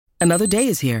Another day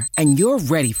is here, and you're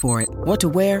ready for it. What to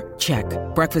wear? Check.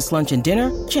 Breakfast, lunch, and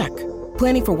dinner? Check.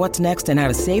 Planning for what's next and how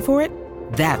to save for it?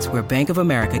 That's where Bank of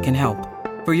America can help.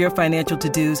 For your financial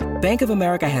to-dos, Bank of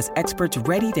America has experts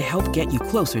ready to help get you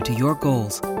closer to your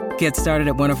goals. Get started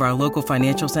at one of our local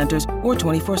financial centers or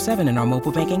 24/7 in our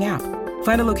mobile banking app.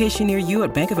 Find a location near you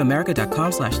at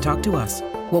bankofamerica.com/talktous.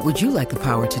 What would you like the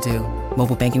power to do?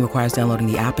 Mobile banking requires downloading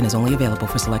the app and is only available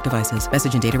for select devices.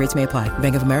 Message and data rates may apply.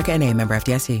 Bank of America N.A., member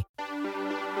FDIC.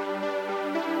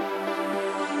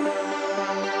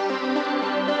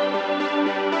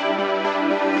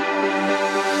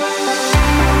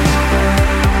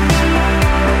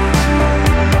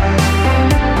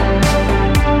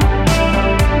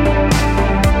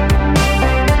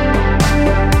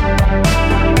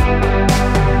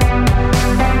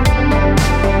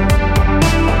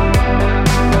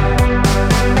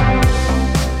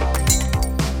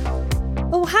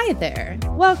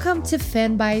 Welcome to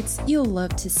Fan Bites, You'll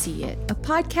Love to See It, a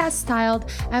podcast styled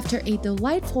after a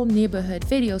delightful neighborhood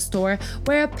video store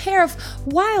where a pair of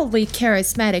wildly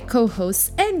charismatic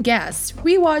co-hosts and guests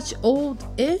rewatch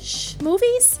old-ish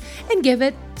movies and give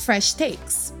it fresh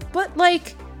takes, but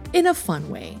like in a fun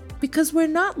way. Because we're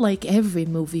not like every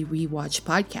movie rewatch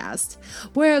podcast.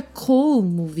 We're a cool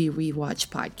movie rewatch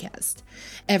podcast.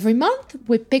 Every month,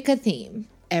 we pick a theme.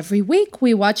 Every week,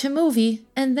 we watch a movie,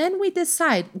 and then we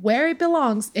decide where it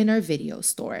belongs in our video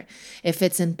store. If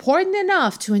it's important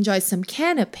enough to enjoy some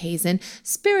canapes and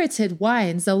spirited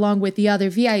wines along with the other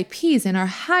VIPs in our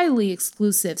highly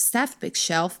exclusive staff pick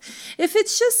shelf, if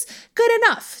it's just good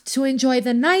enough to enjoy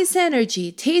the nice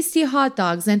energy, tasty hot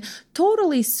dogs, and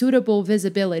totally suitable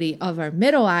visibility of our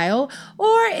middle aisle,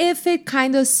 or if it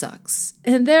kinda sucks,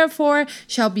 and therefore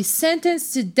shall be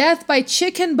sentenced to death by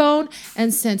chicken bone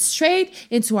and sent straight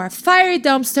into our fiery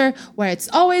dumpster where it's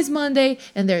always Monday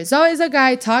and there's always a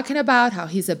guy talking about how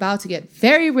he's about to get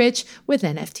very rich with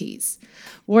NFTs.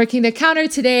 Working the counter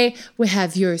today, we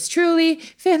have yours truly,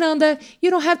 Fernanda.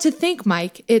 You don't have to think,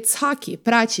 Mike. It's Hockey,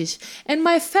 Prates, and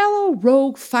my fellow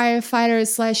rogue firefighter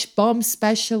 / bomb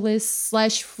specialist /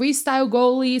 freestyle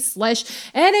goalie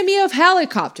 / enemy of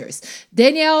helicopters.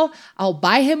 Danielle, I'll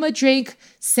buy him a drink.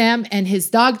 Sam and his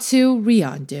dog too,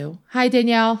 Riondu. Hi,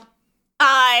 Danielle.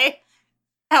 Hi.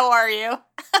 How are you?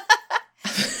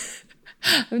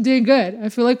 I'm doing good. I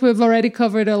feel like we've already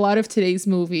covered a lot of today's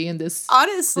movie in this.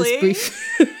 Honestly, this brief,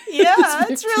 yeah,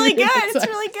 it's really good. It's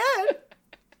really good.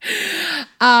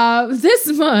 This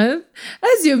month,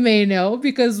 as you may know,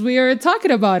 because we are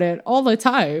talking about it all the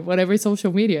time on every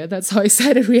social media, that's how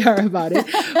excited we are about it.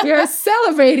 We are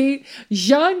celebrating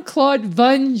Jean-Claude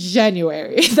Van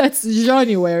January. That's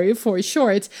January for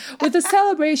short, with a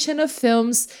celebration of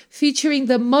films featuring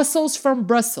the muscles from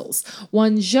Brussels,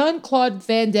 one Jean-Claude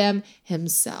Van Damme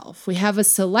himself. We have a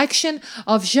selection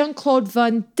of Jean-Claude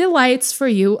Van delights for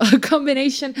you, a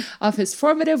combination of his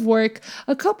formative work,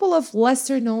 a couple of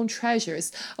lesser-known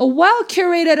treasures, a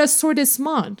well-curated assortment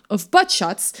of butt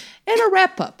shots, and a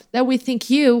wrap-up that we think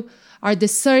you, our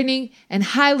discerning and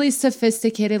highly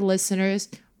sophisticated listeners,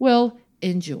 will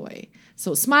enjoy.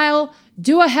 So smile,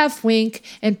 do a half wink,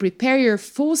 and prepare your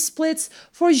full splits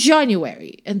for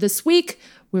January. And this week,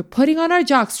 we're putting on our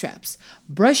jockstraps,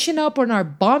 brushing up on our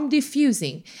bomb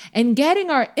defusing, and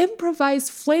getting our improvised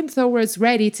flamethrowers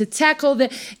ready to tackle the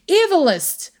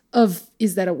evilest of,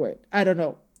 is that a word? I don't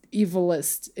know.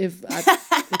 Evilest,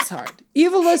 it's hard.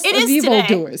 Evilest of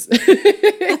evildoers.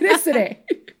 It is today.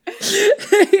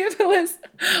 Evilest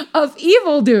of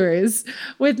evildoers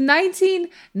with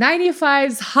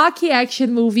 1995's hockey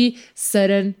action movie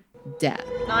Sudden Death.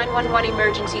 911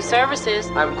 emergency services.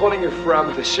 I'm calling you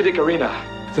from the Civic Arena.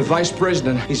 The vice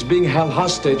president is being held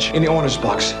hostage in the owner's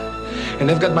box. And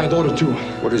they've got my daughter too.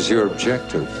 What is your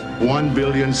objective?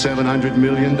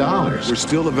 $1,700,000,000. We're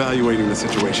still evaluating the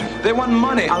situation. They want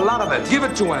money, a lot of it. Give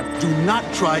it to them. Do not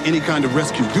try any kind of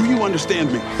rescue. Do you understand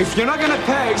me? If you're not gonna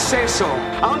pay, say so.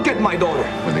 I'll get my daughter.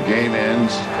 When the game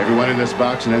ends, everyone in this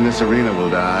box and in this arena will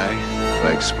die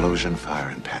by explosion, fire,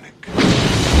 and panic.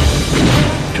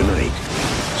 Tonight,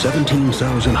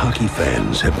 17,000 hockey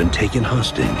fans have been taken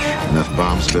hostage. Enough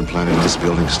bombs have been planted in this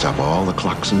building to stop all the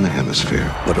clocks in the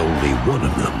hemisphere. But only one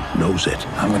of them knows it.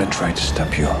 I'm gonna try to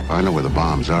stop you. I know where the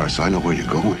bombs are, so I know where you're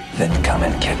going. Then come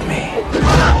and get me.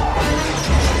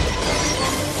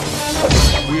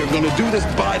 We are going to do this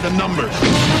by the numbers.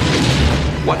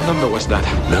 What number was that?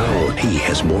 Now he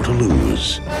has more to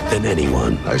lose than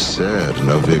anyone. I said,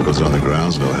 no vehicles on the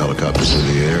grounds, no helicopters in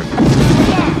the air.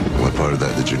 What part of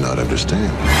that did you not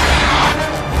understand?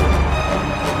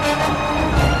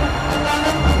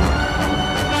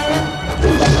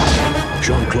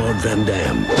 Jean-Claude Van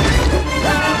Damme.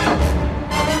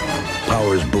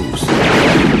 Powers Booth.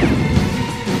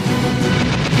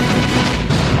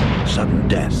 Sudden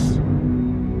death.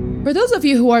 For those of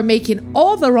you who are making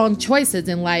all the wrong choices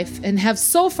in life and have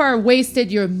so far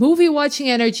wasted your movie watching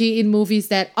energy in movies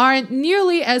that aren't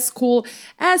nearly as cool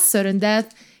as Sudden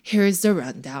Death, here's the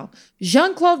rundown.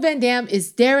 Jean-Claude Van Damme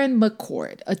is Darren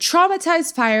McCord, a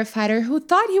traumatized firefighter who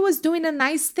thought he was doing a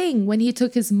nice thing when he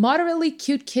took his moderately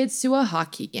cute kids to a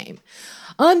hockey game.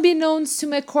 Unbeknownst to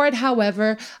McCord,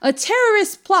 however, a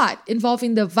terrorist plot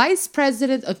involving the Vice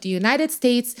President of the United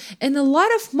States and a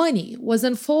lot of money was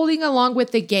unfolding along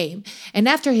with the game, and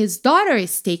after his daughter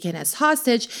is taken as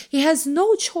hostage, he has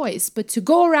no choice but to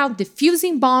go around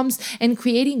defusing bombs and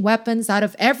creating weapons out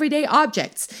of everyday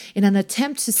objects in an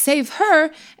attempt to save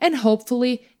her and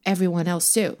hopefully everyone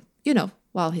else too. You know,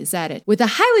 while he's at it. With a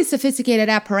highly sophisticated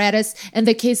apparatus and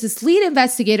the case's lead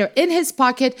investigator in his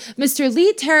pocket, Mr.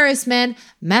 Lead Terrorist Man,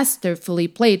 masterfully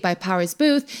played by Powers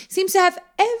Booth, seems to have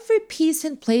every piece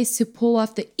in place to pull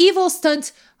off the evil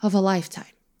stunt of a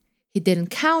lifetime. He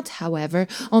didn't count, however,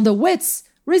 on the wits,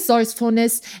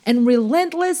 resourcefulness, and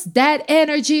relentless dad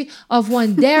energy of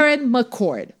one Darren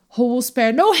McCord, who will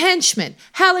spare no henchman,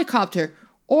 helicopter,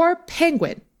 or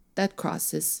penguin that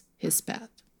crosses his path.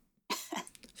 I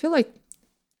feel like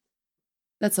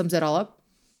that sums it all up.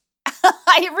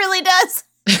 It really does.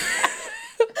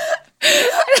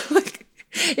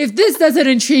 If this doesn't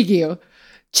intrigue you,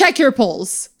 check your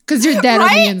pulse, because you're dead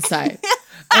on the inside.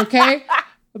 Okay?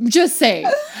 I'm just saying.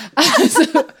 So,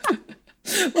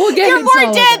 we'll get You're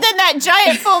more dead than that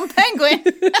giant foam penguin.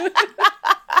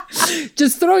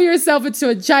 Just throw yourself into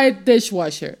a giant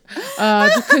dishwasher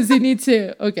because you need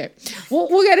to. Okay.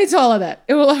 We'll get into all of that.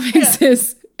 It will all make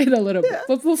sense in a little bit.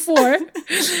 But before,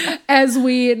 as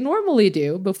we normally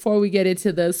do, before we get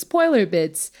into the spoiler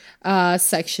bits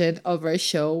section of our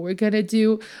show, we're going to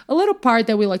do a little part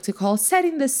that we like to call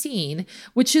setting the scene,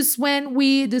 which is when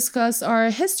we discuss our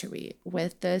history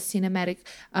with the cinematic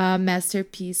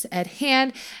masterpiece at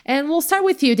hand. And we'll start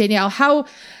with you, Danielle.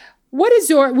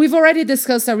 We've already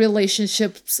discussed our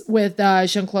relationships with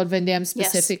Jean-Claude Van Damme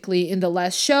specifically in the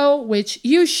last show, which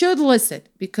you should listen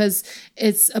because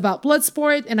it's about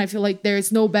Bloodsport. And I feel like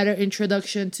there's no better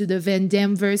introduction to the Van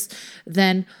Damme-verse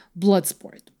than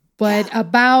Bloodsport. But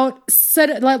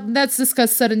let's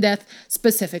discuss Sudden Death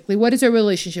specifically. What is your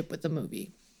relationship with the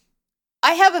movie?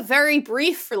 I have a very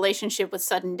brief relationship with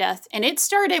Sudden Death, and it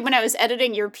started when I was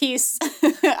editing your piece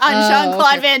on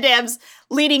Jean-Claude Van Damme's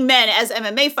leading men as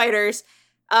MMA fighters,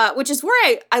 which is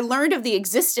where I learned of the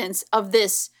existence of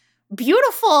this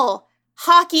beautiful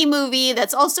hockey movie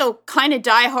that's also kind of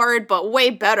Die Hard, but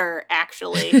way better,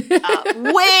 actually.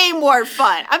 Way more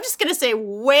fun. I'm just going to say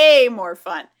way more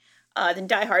fun than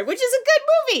Die Hard, which is a good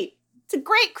movie. It's a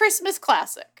great Christmas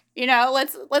classic. You know,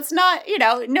 let's not,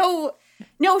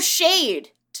 no shade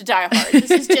to Die Hard.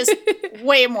 This is just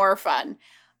way more fun.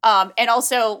 And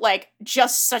also,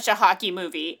 just such a hockey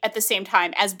movie at the same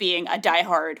time as being a Die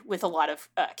Hard with a lot of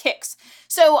kicks.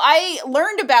 So I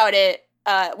learned about it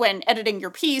when editing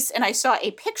your piece, and I saw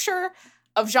a picture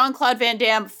of Jean-Claude Van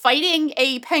Damme fighting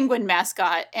a penguin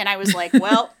mascot, and I was like,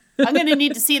 well, I'm going to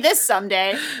need to see this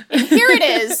someday. And here it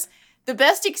is, the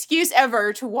best excuse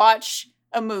ever to watch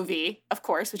a movie, of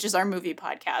course, which is our movie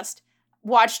podcast.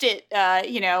 Watched it,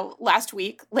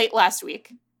 late last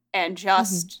week, and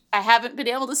just, I haven't been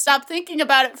able to stop thinking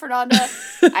about it, Fernanda.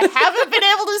 I haven't been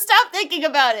able to stop thinking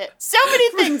about it. So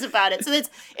many things about it. So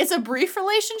it's a brief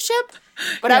relationship,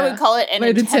 but I would call it an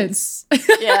intense.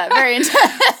 Yeah, very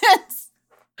intense.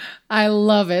 I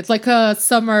love it. It's like a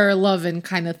summer loving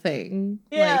kind of thing.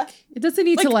 Yeah. It doesn't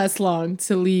need to last long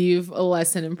to leave a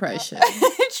lasting impression.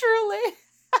 Truly.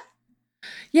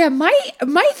 Yeah,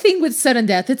 my thing with Sudden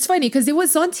Death, it's funny because it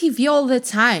was on TV all the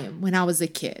time when I was a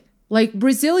kid. Like,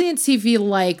 Brazilian TV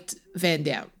liked Van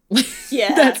Damme.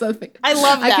 Yeah. That's the thing. I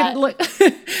love that.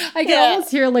 I can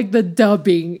almost hear, the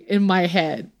dubbing in my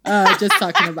head just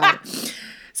talking about it.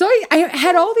 So I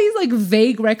had all these,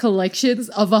 vague recollections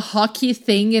of a hockey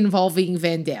thing involving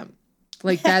Van Damme.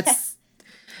 That's...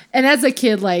 And as a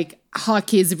kid,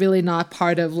 hockey is really not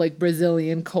part of,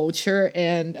 Brazilian culture.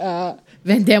 And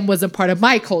Van Damme wasn't part of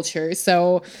my culture,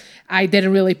 so I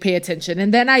didn't really pay attention.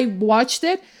 And then I watched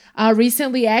it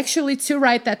recently, actually, to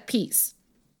write that piece.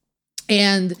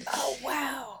 And oh,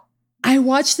 wow. I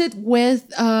watched it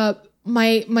with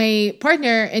my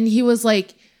partner, and he was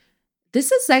like,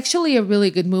 this is actually a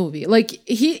really good movie.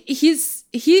 He's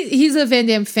a Van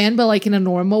Damme fan, but in a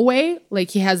normal way.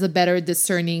 He has a better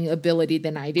discerning ability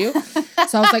than I do.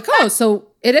 So I was like, oh, so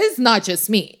it is not just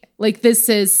me. This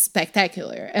is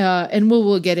spectacular. And we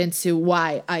will get into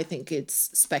why I think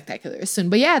it's spectacular soon.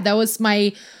 But yeah, that was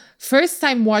my first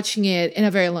time watching it in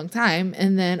a very long time.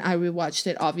 And then I rewatched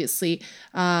it, obviously,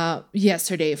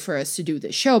 yesterday for us to do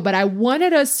the show. But I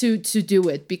wanted us to do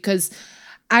it because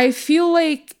I feel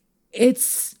like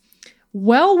it's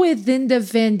well within the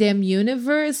Van Damme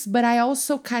universe, but I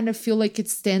also kind of feel like it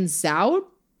stands out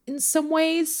in some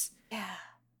ways. Yeah.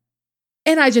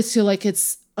 And I just feel like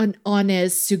it's an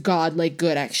honest to God, like,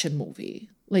 good action movie.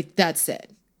 Like, that's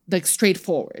it. Like,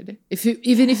 straightforward.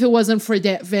 Even if it wasn't for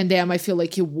Van Damme, I feel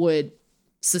like it would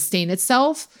sustain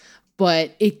itself,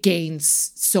 but it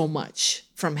gains so much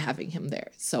from having him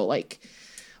there. So, like,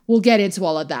 we'll get into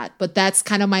all of that, but that's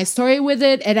kind of my story with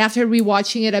it. And after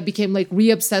rewatching it, I became like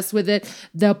re-obsessed with it.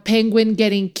 The penguin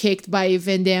getting kicked by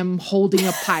Van Damme holding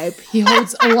a pipe. He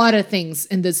holds a lot of things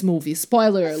in this movie.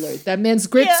 Spoiler alert. That man's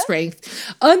grip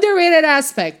strength. Underrated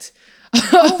aspect.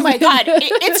 Oh my God.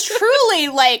 It's truly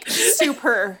like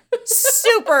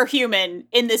super human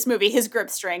in this movie. His grip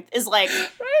strength is like,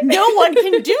 no one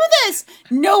can do this.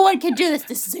 No one can do this.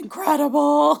 This is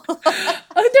incredible.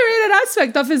 Underrated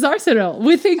aspect of his arsenal.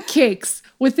 We think kicks.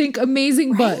 We think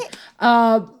amazing butt.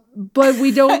 But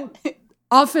we don't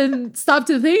often stop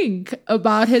to think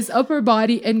about his upper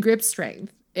body and grip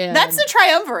strength. And that's the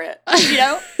triumvirate, you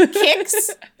know?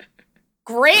 Kicks,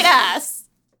 great ass,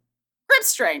 grip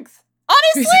strength.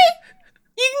 Honestly,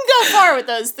 you can go far with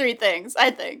those three things,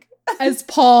 I think. As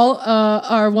Paul,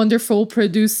 our wonderful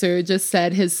producer, just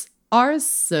said, his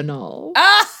arsenal.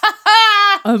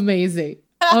 Amazing.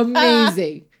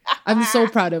 Amazing. I'm so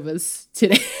proud of us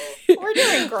today. We're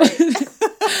doing great.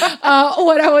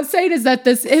 What I was saying is that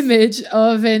this image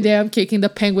of Van Damme kicking the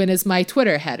penguin is my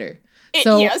Twitter header.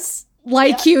 So, yes.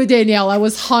 Like you, Danielle, I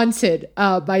was haunted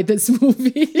by this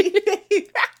movie.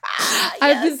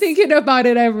 I've been thinking about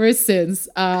it ever since.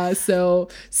 So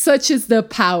such is the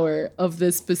power of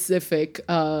this specific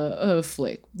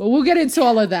flick. But we'll get into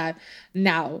all of that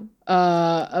now.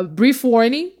 A brief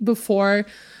warning before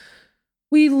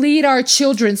we lead our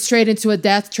children straight into a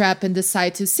death trap and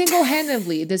decide to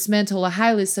single-handedly dismantle a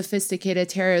highly sophisticated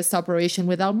terrorist operation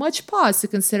without much pause to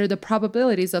consider the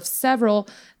probabilities of several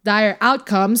dire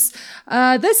outcomes.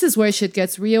 This is where shit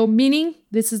gets real, meaning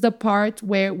this is the part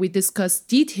where we discuss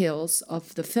details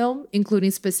of the film,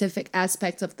 including specific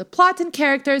aspects of the plot and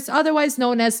characters, otherwise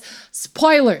known as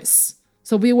spoilers.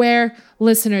 So beware,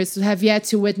 listeners who have yet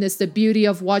to witness the beauty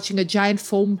of watching a giant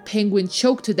foam penguin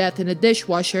choke to death in a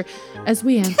dishwasher as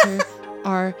we enter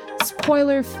our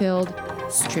spoiler-filled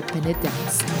stripping it down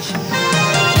section.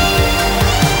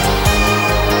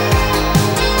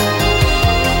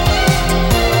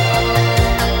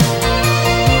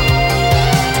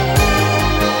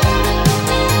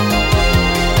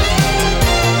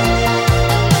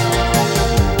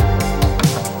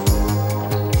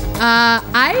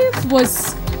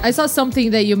 I saw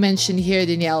something that you mentioned here,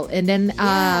 Danielle, and then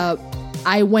I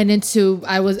went into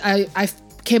I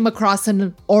came across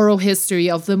an oral history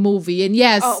of the movie, and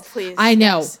yes, please, I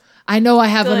know, yes. I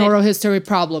have an oral history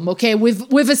problem. Okay,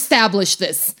 we've established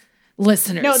this,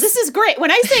 listeners. No, this is great.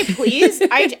 When I say please,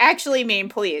 I actually mean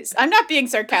please. I'm not being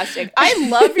sarcastic. I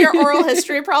love your oral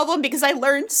history problem because I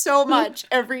learned so much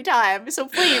every time. So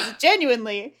please,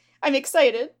 genuinely, I'm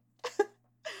excited.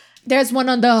 There's one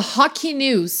on the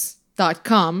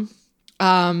hockeynews.com.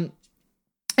 And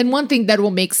one thing that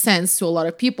will make sense to a lot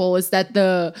of people is that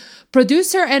the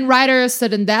producer and writer of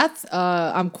Sudden Death,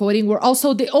 I'm quoting, were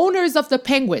also the owners of the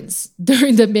Penguins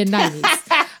during the mid-90s.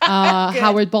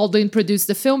 Howard Baldwin produced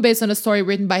the film based on a story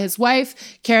written by his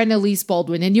wife, Karen Elise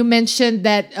Baldwin. And you mentioned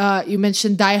that you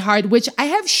mentioned Die Hard, which I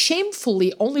have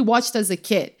shamefully only watched as a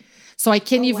kid. So I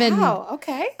can't even... Wow,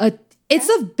 okay. It's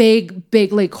a big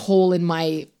like hole in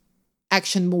my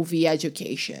action movie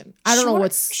education. I don't know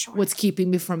what's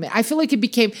keeping me from it. I feel like it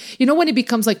became, when it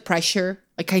becomes like pressure,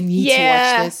 like I need to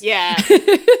watch this. Yeah.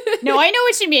 No, I know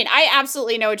what you mean. I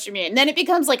absolutely know what you mean. And then it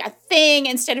becomes like a thing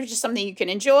instead of just something you can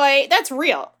enjoy. That's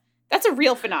real. That's a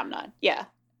real phenomenon. Yeah.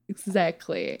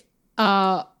 Exactly.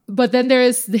 But then there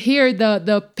is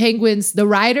the Penguins, the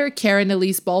writer, Karen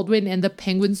Elise Baldwin, and the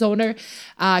Penguins owner.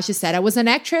 She said, I was an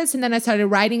actress and then I started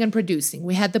writing and producing.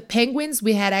 We had the Penguins,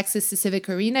 we had access to Civic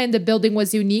Arena, and the building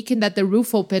was unique in that the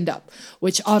roof opened up,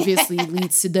 which obviously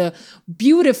leads to the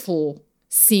beautiful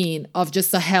scene of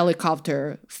just a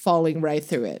helicopter falling right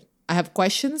through it. I have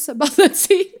questions about that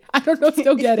scene. I don't know if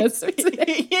they'll get answers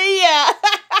today. Yeah.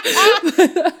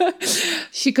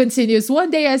 She continues, one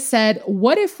day I said,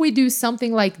 what if we do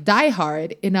something like Die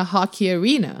Hard in a hockey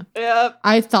arena? Yep.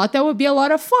 I thought that would be a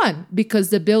lot of fun because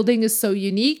the building is so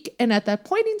unique. And at that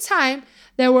point in time,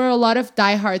 there were a lot of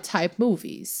Die Hard type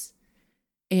movies.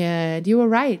 And you were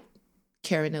right,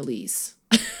 Karen Elise.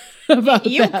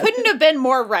 You couldn't have been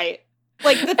more right.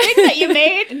 Like, the thing that you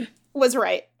made was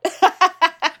right.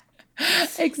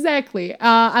 Exactly.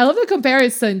 I love the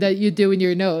comparison that you do in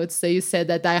your notes. That you said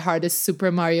that Die Hard is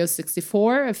Super Mario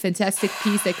 64, a fantastic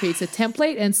piece that creates a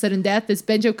template, and Sudden Death is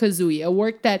Banjo-Kazooie, a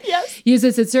work that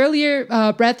uses its earlier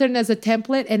brethren as a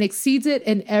template and exceeds it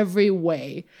in every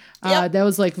way. That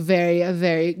was like a very,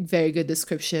 very good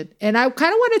description. And I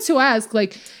kind of wanted to ask,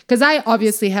 like, because I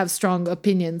obviously have strong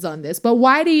opinions on this, but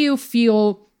why do you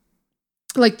feel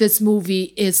like this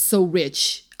movie is so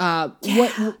rich?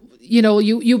 What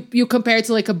you compare it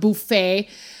to like a buffet,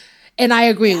 and I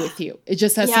agree with you. It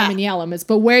just has so many elements.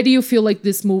 But where do you feel like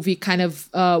this movie kind of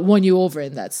won you over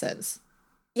in that sense?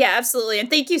 Yeah, absolutely. And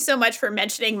thank you so much for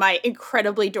mentioning my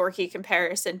incredibly dorky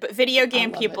comparison. But video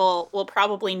game people will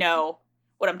probably know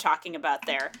what I'm talking about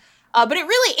there. But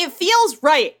it feels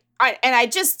right.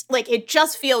 It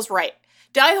just feels right.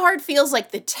 Die Hard feels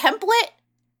like the template,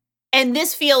 and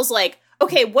this feels like,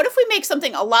 okay, what if we make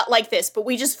something a lot like this, but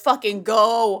we just fucking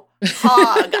go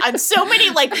hog on so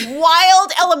many like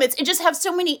wild elements and just have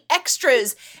so many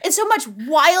extras and so much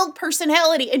wild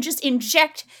personality and just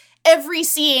inject every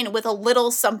scene with a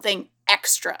little something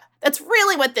extra. That's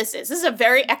really what this is. This is a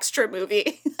very extra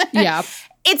movie. Yeah.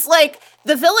 It's like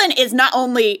the villain is not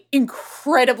only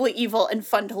incredibly evil and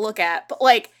fun to look at, but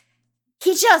like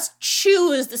he just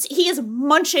chews this. He is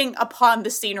munching upon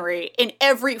the scenery in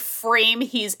every frame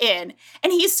he's in.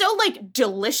 And he's so like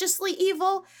deliciously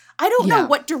evil. I don't know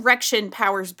what direction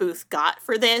Powers Booth got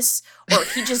for this, or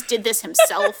he just did this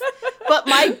himself. But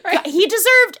God, he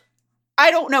deserved, I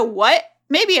don't know what.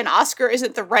 Maybe an Oscar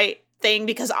isn't the right thing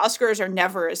because Oscars are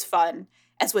never as fun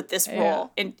as what this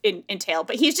role entail.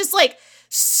 But he's just like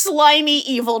slimy,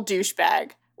 evil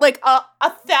douchebag. Like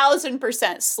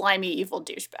 1,000% slimy, evil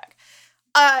douchebag.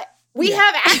 We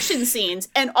have action scenes,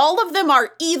 and all of them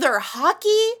are either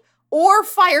hockey or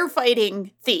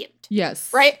firefighting themed.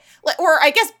 Yes. Right? Or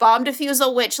I guess bomb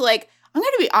defusal, which, like, I'm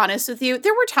going to be honest with you.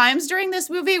 There were times during this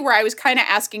movie where I was kind of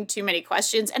asking too many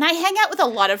questions, and I hang out with a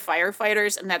lot of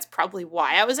firefighters, and that's probably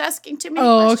why I was asking too many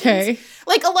questions. Okay.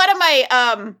 Like, a lot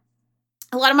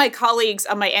of my colleagues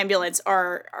on my ambulance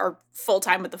are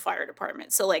full-time with the fire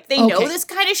department. So, like, they know this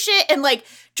kind of shit. And, like,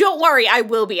 don't worry, I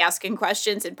will be asking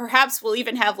questions. And perhaps we'll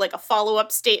even have, like, a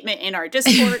follow-up statement in our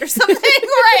Discord or something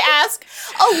where I ask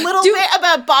a little bit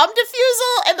about bomb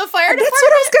defusal and the fire department. That's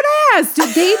what I was going to ask.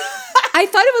 Did they... I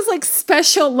thought it was,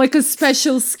 like, a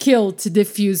special skill to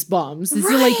defuse bombs. Is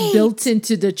it, like, built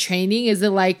into the training? Is it,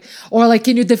 like... Or, like,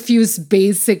 can you defuse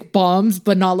basic bombs,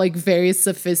 but not, like, very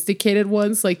sophisticated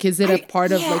ones? Like, is it a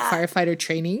part of, like, firefighter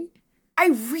training? I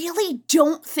really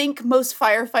don't think most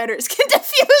firefighters can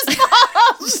defuse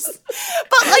bombs.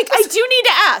 But, like, I do need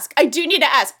to ask.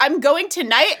 I'm going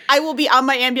tonight. I will be on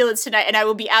my ambulance tonight, and I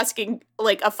will be asking,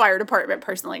 like, a fire department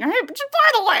person, like, hey,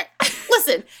 by the way,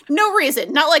 listen, no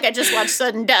reason. Not like I just watched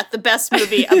Sudden Death, the best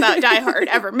movie about Die Hard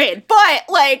ever made. But,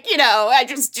 like, you know, I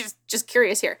just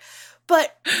curious here.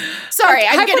 But, sorry,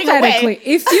 I'm getting away.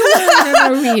 If you were in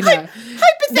an arena that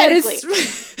hypothetically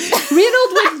is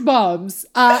riddled with bombs,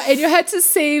 and you had to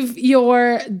save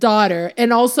your daughter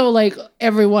and also, like,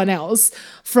 everyone else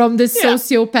from this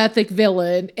sociopathic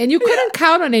villain, and you couldn't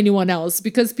count on anyone else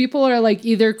because people are, like,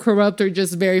 either corrupt or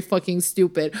just very fucking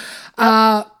stupid.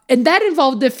 And that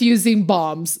involved defusing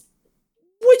bombs.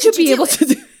 Would you be able to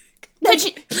do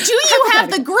it? Do you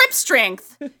have the grip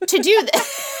strength to do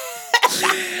this?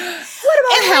 What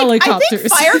about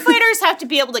helicopters? I think firefighters have to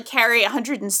be able to carry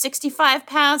 165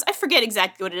 pounds. I forget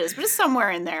exactly what it is, but it's somewhere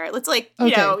in there. It's like,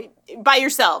 you know, by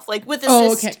yourself, like with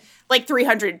assist, like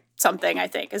 300 something, I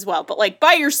think, as well. But like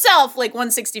by yourself, like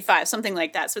 165, something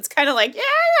like that. So it's kind of like, yeah,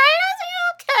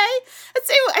 right, okay.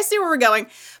 I see where we're going.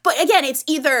 But again, it's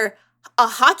either a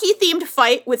hockey-themed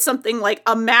fight with something like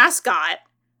a mascot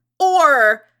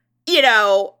or, you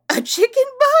know, a chicken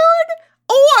bone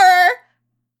or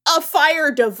a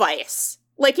fire device,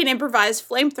 like an improvised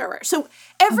flamethrower. So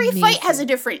every fight has a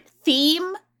different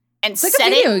theme and it's like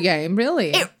setting. A video game, really.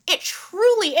 It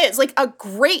truly is like a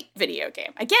great video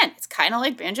game. Again, it's kind of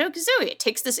like Banjo-Kazooie. It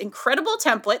takes this incredible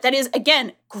template that is,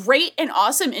 again, great and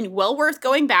awesome and well worth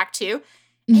going back to,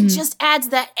 and just adds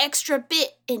that extra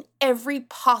bit in every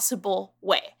possible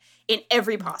way, in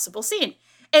every possible scene.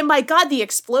 And my God, the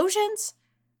explosions.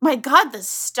 My God, the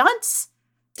stunts.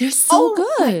 They're so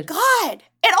good. My God.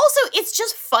 And also, it's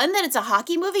just fun that it's a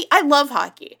hockey movie. I love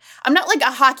hockey. I'm not like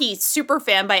a hockey super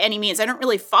fan by any means. I don't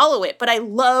really follow it, but I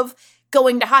love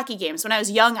going to hockey games. When I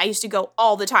was young, I used to go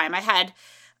all the time. I had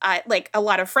like a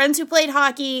lot of friends who played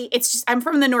hockey. It's just, I'm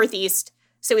from the Northeast,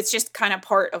 so it's just kind of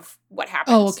part of what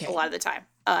happens a lot of the time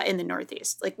in the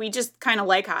Northeast. Like, we just kind of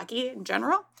like hockey in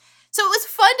general. So it was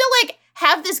fun to like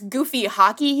have this goofy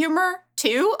hockey humor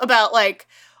too about like,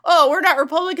 oh, we're not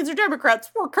Republicans or Democrats,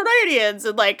 we're Canadians,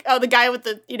 and like, oh, the guy with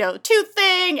the, tooth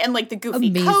thing, and like the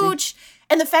goofy coach,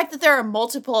 and the fact that there are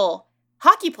multiple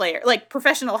hockey players, like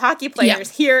professional hockey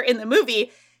players here in the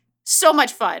movie. So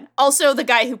much fun. Also, the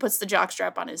guy who puts the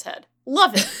jockstrap on his head.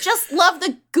 Love it. Just love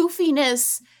the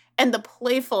goofiness and the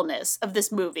playfulness of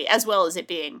this movie, as well as it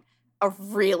being a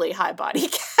really high body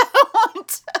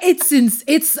count. It's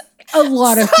a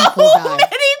lot of people die. So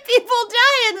many people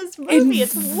die in this movie.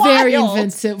 It's very wild.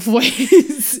 inventive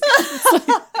ways.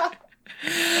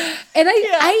 And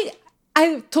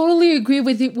I totally agree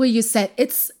with what you said.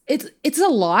 It's a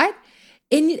lot,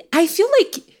 and I feel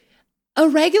like a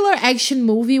regular action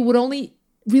movie would only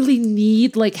really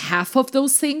need like half of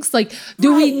those things. Like,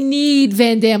 do we need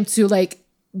Van Damme to like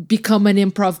become an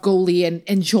improv goalie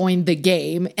and join the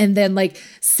game and then like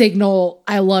signal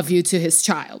I love you to his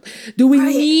child? Do we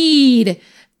need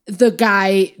the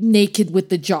guy naked with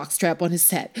the jockstrap on his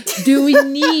head? Do we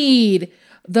need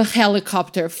the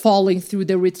helicopter falling through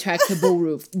the retractable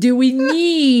roof? Do we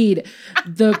need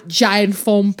the giant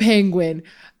foam penguin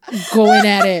going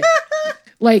at it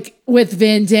like with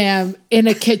Van Damme in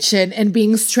a kitchen and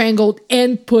being strangled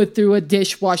and put through a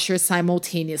dishwasher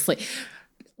simultaneously?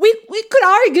 We could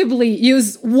arguably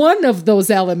use one of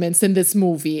those elements in this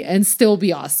movie and still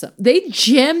be awesome. They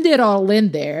jammed it all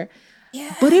in there,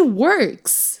 but it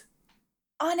works.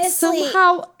 Honestly,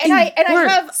 somehow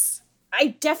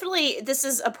I definitely, this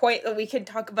is a point that we can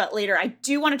talk about later. I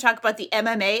do want to talk about the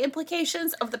MMA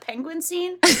implications of the penguin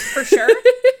scene for sure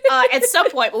at some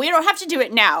point, but we don't have to do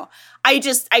it now. I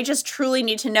just truly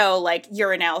need to know like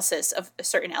your analysis of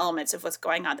certain elements of what's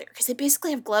going on there, because they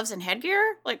basically have gloves and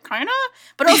headgear, like kind of,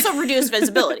 but also reduced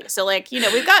visibility. So like,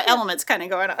 we've got elements kind of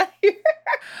going on here.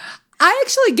 I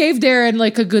actually gave Darren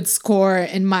like a good score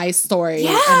in my story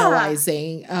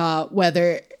analyzing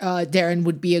whether Darren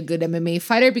would be a good MMA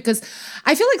fighter, because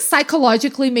I feel like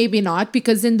psychologically maybe not,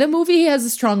 because in the movie he has a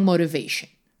strong motivation.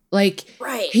 Like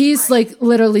he's like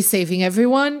literally saving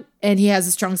everyone and he has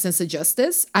a strong sense of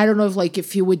justice. I don't know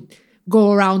if he would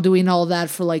go around doing all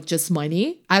that for like just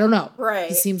money. I don't know.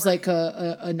 He seems like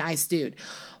a nice dude.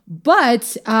 But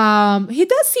he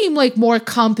does seem like more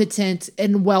competent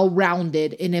and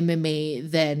well-rounded in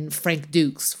MMA than Frank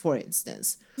Dukes, for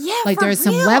instance. Yeah, like there are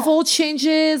some level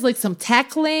changes, like some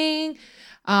tackling.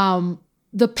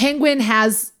 The penguin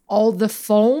has all the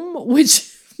foam,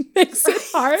 which makes it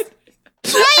hard.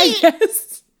 I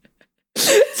guess.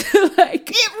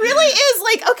 It really is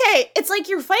like, okay, it's like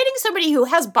you're fighting somebody who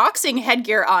has boxing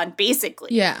headgear on, basically.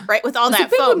 Yeah. Right? With all that foam.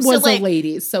 The penguin was a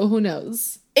lady, so who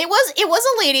knows? It was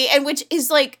a lady, and which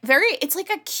is like it's like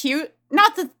a cute,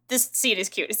 not that this scene is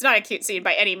cute. It's not a cute scene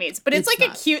by any means, but it's like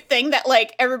not. A cute thing that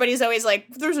like everybody's always like,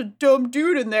 there's a dumb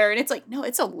dude in there. And it's like, no,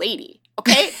 it's a lady.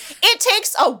 Okay. It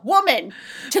takes a woman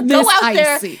to go out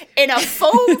there in a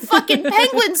foam fucking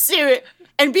penguin suit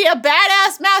and be a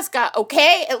badass mascot.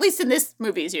 Okay. At least in this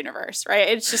movie's universe, right?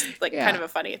 It's just like kind of a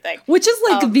funny thing. Which is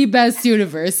like the best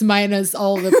universe minus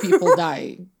all the people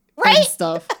dying and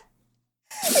stuff.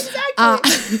 Exactly.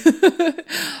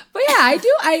 But yeah,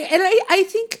 I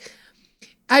think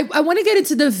I want to get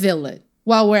into the villain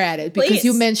while we're at it, because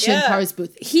you mentioned Powers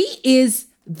Booth. He is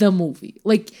the movie.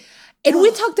 Like, and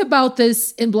we talked about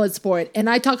this in Bloodsport, and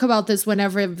I talk about this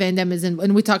whenever Van Damme is in,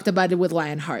 and we talked about it with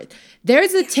Lionheart.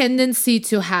 There's a tendency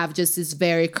to have just this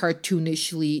very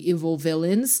cartoonishly evil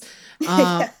villains,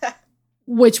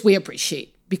 which we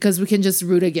appreciate because we can just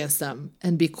root against them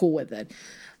and be cool with it.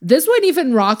 This one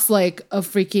even rocks like a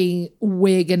freaking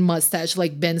wig and mustache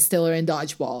like Ben Stiller in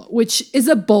Dodgeball, which is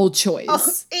a bold choice. Oh,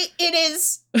 it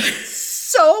is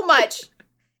so much.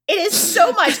 It is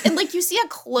so much. And like you see a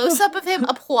close-up of him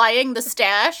applying the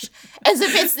stash as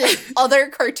if it's this other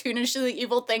cartoonishly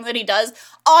evil thing that he does,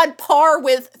 on par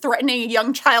with threatening a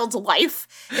young child's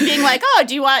life and being like, oh,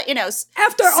 do you want,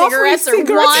 after cigarettes or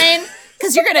wine?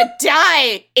 Because you're going to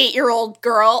die, 8-year-old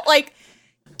girl. Like,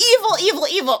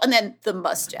 evil, and then the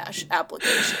mustache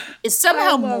application is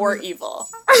somehow more evil.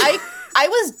 I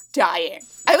was dying.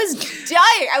 I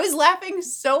was laughing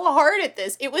so hard at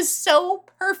this. It was so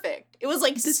perfect. It was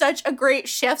like such a great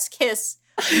chef's kiss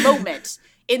moment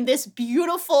in this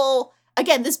beautiful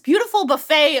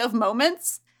buffet of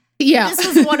moments. Yeah. This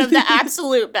was one of the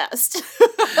absolute best. And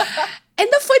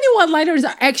the funny one-liners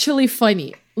are actually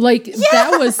funny. Like,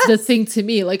 that was the thing to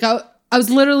me. Like, I was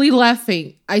literally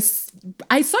laughing. I saw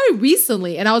it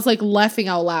recently, and I was like laughing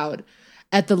out loud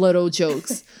at the little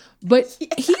jokes. But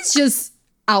he's just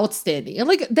outstanding. And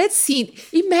like that scene,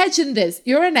 imagine this.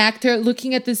 You're an actor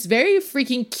looking at this very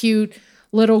freaking cute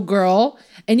little girl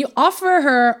and you offer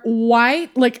her wine,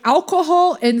 like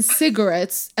alcohol and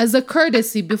cigarettes as a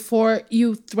courtesy before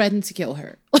you threaten to kill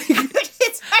her. Like,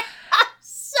 it's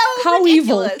so how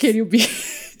ridiculous. evil can you be?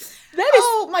 That is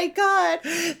oh my God.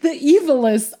 the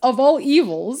evilest of all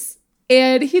evils.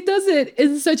 And he does it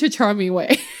in such a charming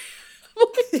way.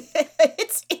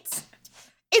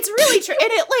 It's really true.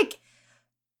 And it like,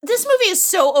 this movie is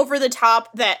so over the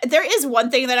top that there is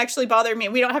one thing that actually bothered me.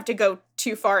 We don't have to go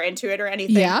too far into it or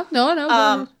anything. Yeah,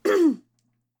 no.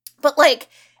 But like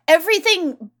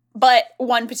everything but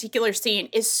one particular scene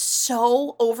is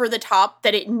so over the top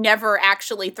that it never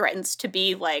actually threatens to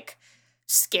be like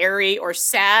scary or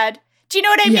sad. Do you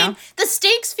know what I mean? The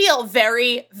stakes feel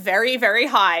very, very, very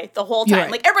high the whole time.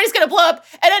 Right. Like everybody's going to blow up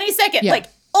at any second. Like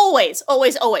always,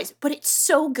 always, always. But it's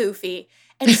so goofy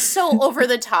and so over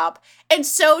the top and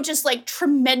so just like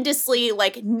tremendously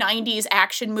like 90s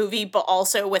action movie, but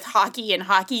also with hockey and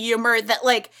hockey humor that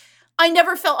like I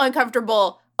never felt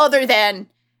uncomfortable other than,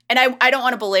 and I don't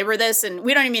want to belabor this and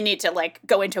we don't even need to like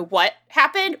go into what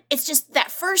happened. It's just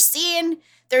that first scene,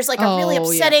 there's like a really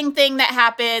upsetting thing that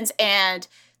happens, and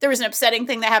there was an upsetting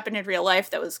thing that happened in real life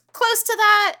that was close to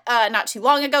that not too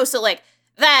long ago. So like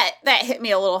that hit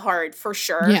me a little hard for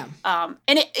sure. Yeah.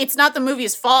 And it's not the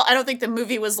movie's fault. I don't think the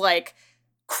movie was like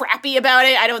crappy about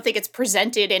it. I don't think it's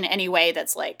presented in any way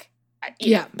that's like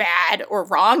you know, bad or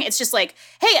wrong. It's just like,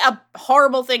 hey, a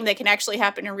horrible thing that can actually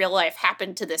happen in real life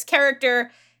happened to this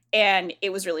character, and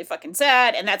it was really fucking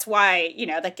sad. And that's why, you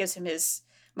know, that gives him his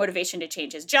motivation to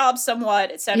change his job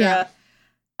somewhat, etc.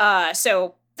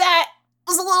 So that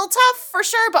was a little tough for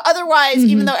sure, but otherwise,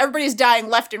 even though everybody's dying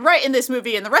left and right in this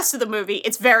movie and the rest of the movie,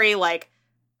 it's very like,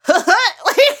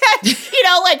 you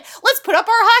know, like let's put up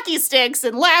our hockey sticks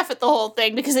and laugh at the whole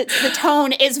thing because the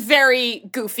tone is very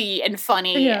goofy and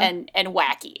funny and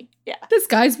wacky. Yeah, this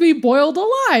guy's being boiled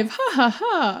alive. Ha ha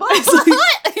ha. Right?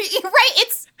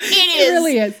 It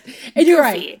really is. And goofy. You're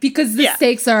right, because the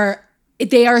stakes are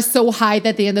so high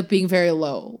that they end up being very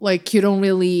low. Like you don't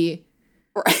really.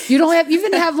 Right. You don't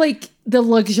even have like the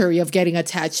luxury of getting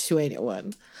attached to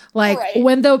anyone. Like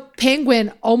when the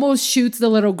penguin almost shoots the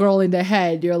little girl in the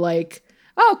head, you're like,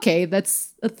 oh, okay,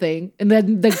 that's a thing. And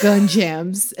then the gun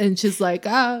jams and she's like,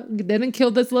 didn't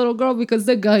kill this little girl because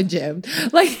the gun jammed.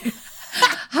 Like,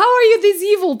 how are you these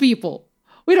evil people?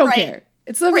 We don't care.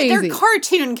 It's amazing. They're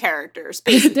cartoon characters,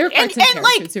 basically. They're cartoon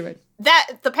characters. And like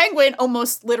that, the penguin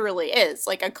almost literally is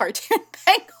like a cartoon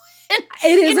penguin.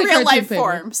 It is in a real life penguin.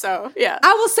 form, so yeah.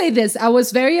 I will say this: I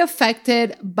was very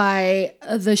affected by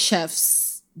the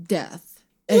chef's death.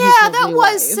 Yeah, that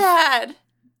was sad.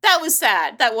 That was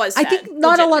sad. That was sad. I think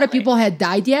not a lot of people had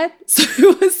died yet, so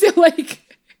it was still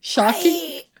like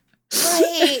shocking.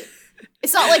 Right.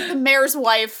 It's not like the mayor's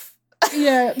wife.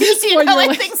 Yeah, you know,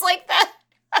 and things like that.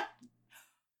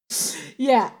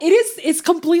 Yeah, it's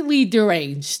completely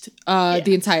deranged,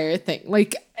 the entire thing.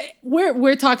 Like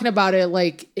we're talking about it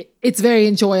like it's very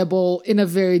enjoyable in a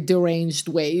very deranged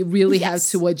way. You really have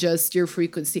to adjust your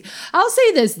frequency. I'll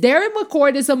say this, Darren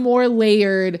McCord is a more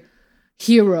layered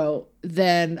hero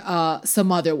than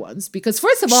some other ones. Because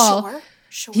first of all,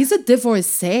 he's a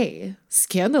divorcee.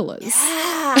 Scandalous.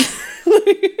 Yeah.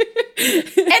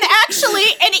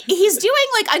 and he's doing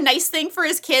like a nice thing for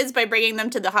his kids by bringing them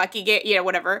to the hockey game, you know,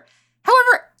 whatever.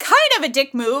 However, kind of a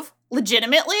dick move,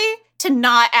 legitimately, to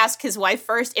not ask his wife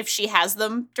first if she has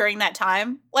them during that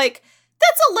time. Like,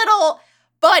 that's a little,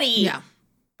 buddy,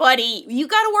 you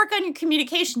got to work on your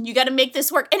communication. You got to make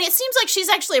this work. And it seems like she's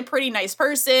actually a pretty nice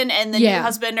person, and the new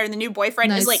husband or the new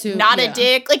boyfriend is like not a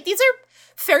dick. Like, these are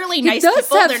fairly nice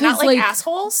people. They're not like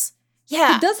assholes.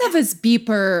 Yeah. He does have his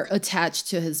beeper attached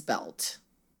to his belt.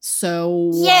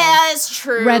 So yeah, it's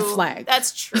true. Red flag.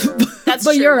 That's true. That's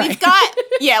but true. You're right.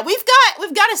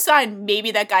 We've got a sign.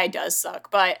 Maybe that guy does suck,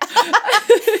 but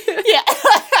yeah.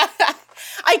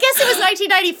 I guess it was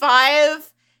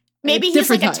 1995. Maybe he's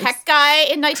like a tech guy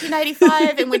in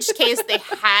 1995, in which case they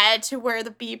had to wear the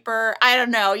beeper. I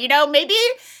don't know. You know, maybe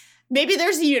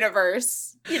there's a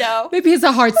universe. You know, maybe he's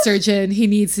a heart surgeon. He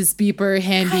needs his beeper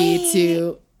handy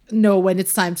to know when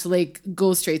it's time to like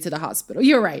go straight to the hospital.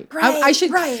 You're right. I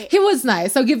should. He was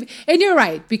nice. I'll give. And you're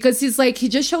right, because he's like, he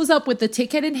just shows up with the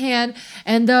ticket in hand,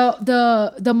 and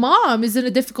the mom is in a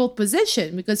difficult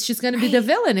position because she's going to be the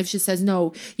villain if she says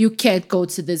no, you can't go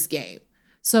to this game.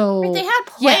 So they had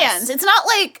plans. It's not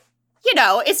like, you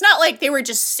know, it's not like they were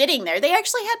just sitting there. They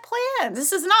actually had plans.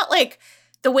 This is not like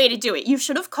the way to do it. You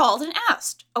should have called and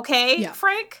asked. Okay,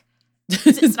 Frank.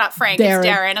 It's not Frank, it's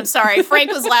Darren. I'm sorry.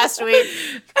 Frank was last week.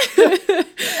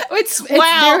 Which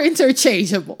They're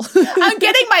interchangeable. I'm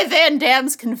getting my Van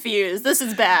Dammes confused. This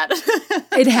is bad.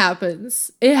 It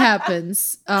happens.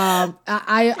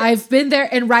 I've been there,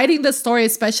 and writing the story,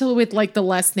 especially with like the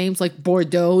last names like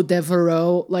Bordeaux,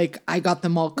 Devereaux, like I got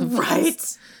them all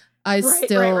confused. I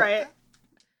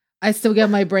still get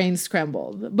my brain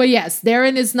scrambled. But yes,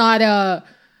 Darren is not a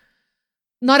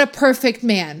perfect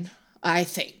man, I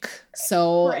think.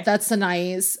 So that's a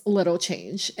nice little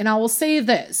change. And I will say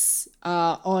this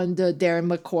on the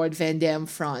Darren McCord Van Damme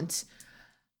front.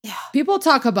 Yeah. People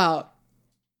talk about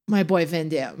my boy Van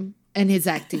Damme and his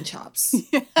acting chops.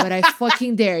 But I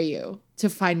fucking dare you to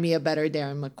find me a better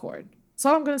Darren McCord. That's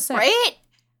all I'm going to say.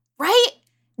 Right?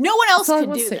 No one else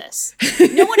could do this.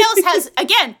 No one else has,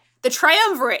 again, the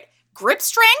triumvirate. Grip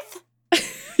strength.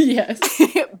 Yes.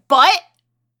 Butt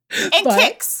and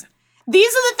kicks.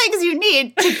 These are the things you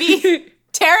need to be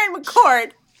Darren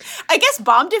McCord. I guess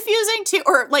bomb defusing too,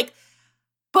 or like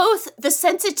both the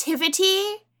sensitivity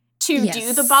to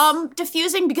do the bomb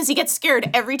defusing because he gets scared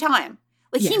every time.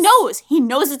 Like he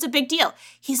knows it's a big deal.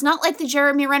 He's not like the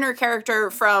Jeremy Renner character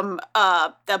from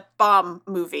the bomb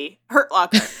movie, Hurt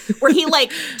Locker, where he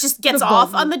like just gets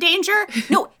off on the danger.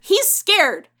 No, he's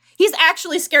scared. He's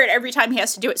actually scared every time he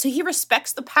has to do it. So he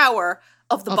respects the power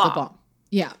of the bomb.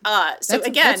 Yeah. That's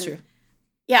true.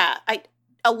 Yeah,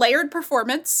 a layered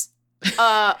performance.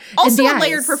 Also a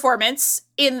layered performance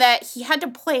in that he had to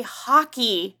play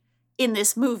hockey in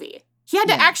this movie. He had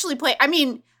to actually play. I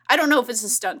mean, I don't know if it's a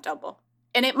stunt double,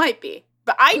 and it might be,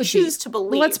 but I choose to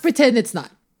believe. Let's pretend it's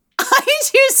not. I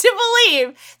choose to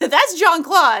believe that that's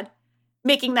Jean-Claude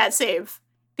making that save.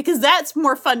 Because that's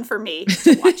more fun for me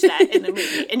to watch that in the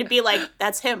movie. And to be like,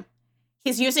 that's him.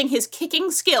 He's using his kicking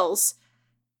skills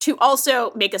to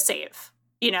also make a save.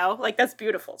 You know? Like, that's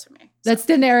beautiful to me. That's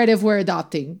the narrative we're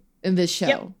adopting in this show.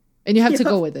 Yep. And you have to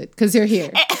go with it because you're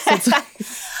here.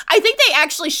 I think they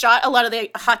actually shot a lot of the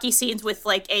hockey scenes with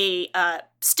like a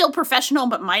still professional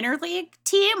but minor league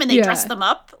team. And they dressed them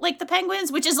up like the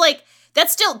Penguins, which is like,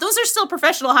 those are still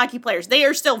professional hockey players. They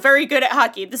are still very good at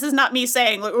hockey. This is not me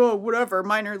saying like, oh, whatever,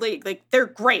 minor league. Like they're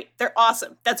great. They're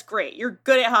awesome. That's great. You're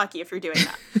good at hockey if you're doing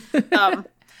that.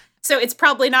 So it's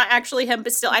probably not actually him,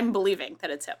 but still I'm believing that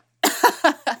it's him.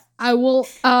 I will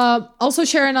also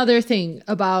share another thing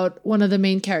about one of the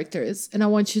main characters. And I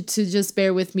want you to just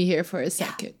bear with me here for a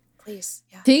second. Please.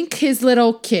 Yeah. Think his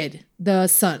little kid, the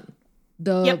son,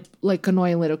 like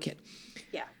annoying little kid.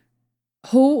 Yeah.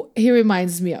 Who he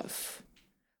reminds me of.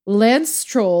 Lance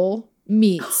Stroll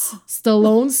meets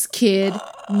Stallone's kid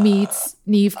meets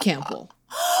Neve Campbell.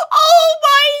 Oh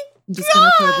my God! I'm just going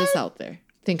to throw this out there.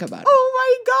 Think about it.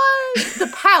 Oh my God.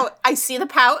 The pout. I see the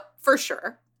pout for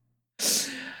sure.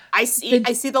 I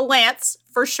see the Lance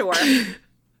for sure.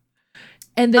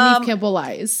 And the Neve Campbell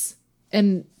eyes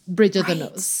and bridge of the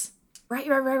nose. Right.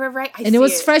 And it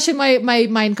was fresh in my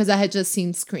mind because I had just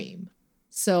seen Scream.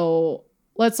 So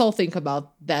let's all think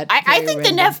about that. I think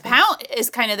the Neve Pout is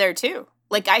kind of there too.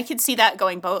 Like I could see that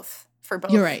going for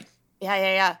both. You're right.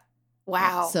 Yeah.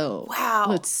 Wow. So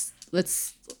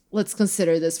let's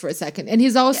consider this for a second. And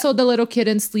he's also the little kid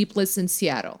in Sleepless in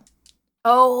Seattle.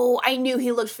 Oh, I knew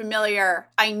he looked familiar.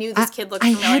 I knew this kid looked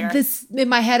familiar. I had this in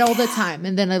my head all the time,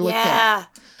 and then I looked at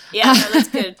it. Yeah, no, that's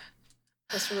good.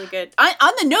 That's really good.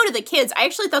 On the note of the kids, I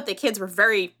actually thought the kids were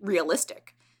very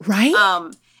realistic. Right?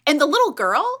 And the little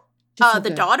girl,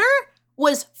 the daughter,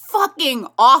 was fucking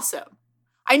awesome.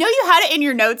 I know you had it in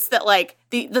your notes that like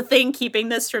the thing keeping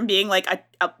this from being like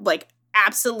a like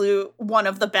absolute one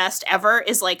of the best ever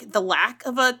is like the lack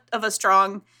of a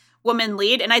strong woman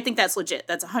lead, and I think that's legit.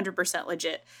 That's 100%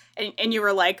 legit. And you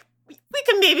were like, we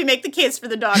can maybe make the case for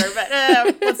the daughter, but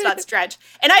let's not stretch.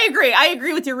 And I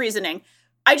agree with your reasoning.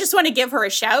 I just want to give her a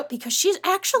shout because she's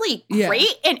actually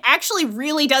great and actually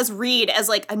really does read as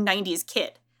like a 90s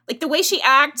kid. Like the way she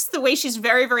acts, the way she's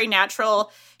very, very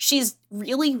natural. She's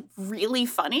really, really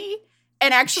funny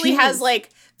and actually has like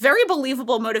very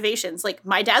believable motivations. Like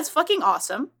my dad's fucking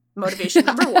awesome. Motivation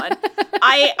number 1.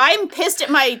 I'm pissed at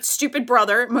my stupid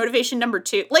brother. Motivation number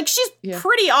 2. Like she's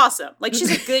pretty awesome. Like she's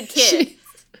a good kid.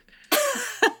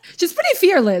 She's pretty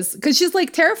fearless because she's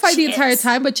like terrified the entire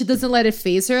time, but she doesn't let it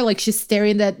phase her. Like she's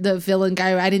staring at the villain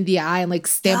guy right in the eye and like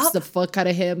stamps the fuck out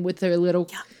of him with her little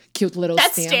cute little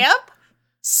stamp.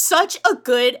 Such a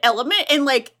good element. And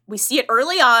like we see it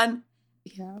early on.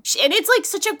 Yeah. And it's like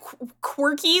such a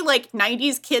quirky like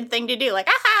 90s kid thing to do. Like,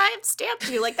 I've stamped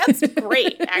you. Like that's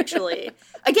great, actually.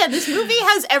 Again, this movie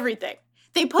has everything.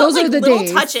 They put Those like are the little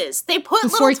days touches. They put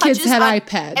before little touches kids had on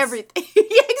iPads. Everything.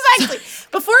 Exactly.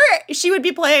 Before she would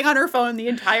be playing on her phone the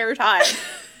entire time.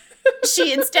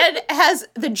 She instead has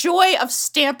the joy of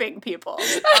stamping people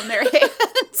on their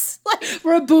hands.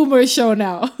 We're a boomer show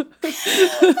now.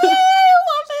 I love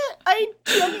it. I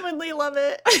genuinely love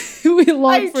it. We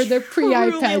long for the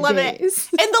pre-iPad days.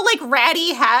 And the like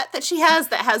ratty hat that she has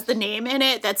that has the name in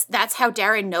it. That's how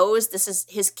Darren knows this is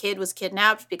his kid was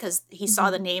kidnapped because he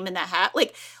saw the name in that hat.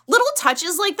 Like little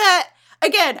touches like that.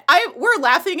 Again, we're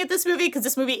laughing at this movie because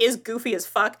this movie is goofy as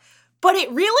fuck. But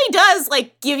it really does,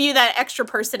 like, give you that extra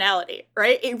personality,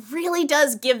 right? It really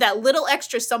does give that little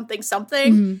extra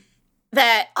something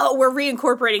that, we're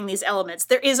reincorporating these elements.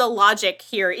 There is a logic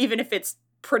here, even if it's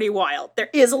pretty wild.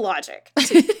 There is a logic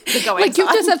to going Like, you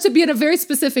just have to be in a very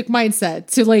specific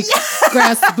mindset to, like,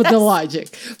 grasp the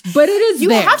logic. But it is You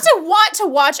there. have to want to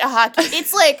watch a hockey.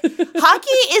 It's like,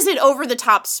 hockey is an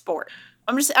over-the-top sport.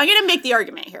 I'm going to make the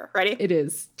argument here. Ready? It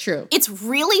is. True. It's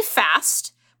really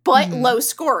fast, but low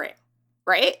scoring.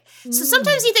 Right? So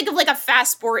sometimes you think of like a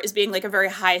fast sport as being like a very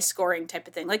high scoring type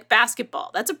of thing, like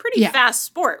basketball. That's a pretty fast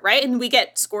sport, right? And we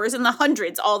get scores in the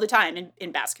hundreds all the time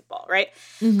in basketball, right?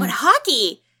 But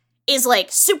hockey is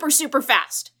like super, super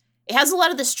fast. It has a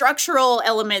lot of the structural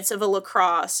elements of a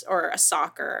lacrosse or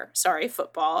a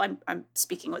football. I'm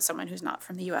speaking with someone who's not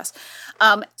from the US.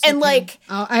 And okay. like...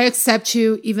 I accept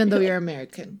you even though you're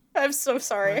American. I'm so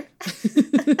sorry.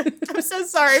 I'm so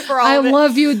sorry for all of it. I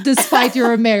love you despite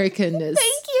your Americanness.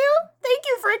 Thank you. Thank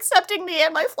you for accepting me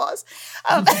and my flaws.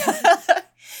 But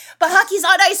hockey's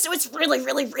on ice, so it's really,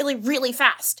 really, really, really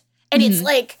fast. And it's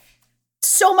like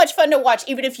so much fun to watch,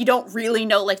 even if you don't really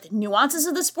know like the nuances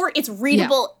of the sport. It's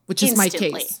readable which is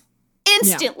instantly. my case.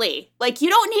 Instantly. Yeah. Like you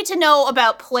don't need to know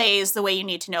about plays the way you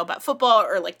need to know about football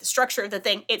or like the structure of the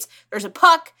thing. There's a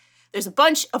puck. There's a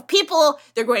bunch of people.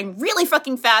 They're going really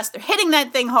fucking fast. They're hitting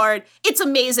that thing hard. It's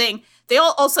amazing. They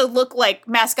all also look like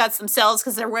mascots themselves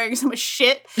because they're wearing so much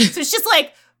shit. So it's just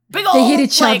like big old. They hit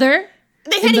each other.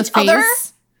 They hit each other.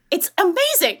 It's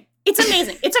amazing. It's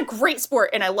amazing. It's a great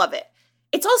sport and I love it.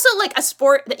 It's also like a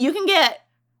sport that you can get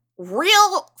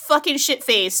real fucking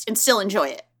shit-faced and still enjoy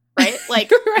it. Right?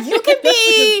 Like, right. You can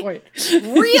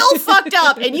be real fucked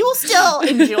up and you will still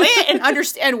enjoy it and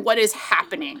understand what is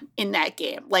happening in that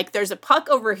game. Like, there's a puck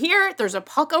over here. There's a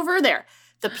puck over there.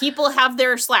 The people have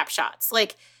their slap shots.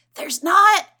 Like, there's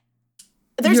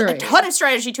a ton of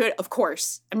strategy to it, of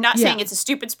course. I'm not saying it's a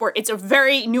stupid sport. It's a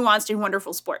very nuanced and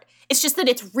wonderful sport. It's just that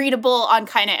it's readable on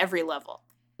kind of every level.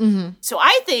 So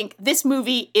I think this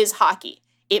movie is hockey.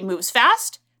 It moves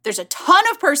fast. There's a ton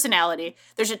of personality.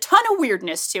 There's a ton of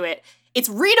weirdness to it. It's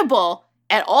readable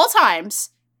at all times,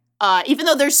 even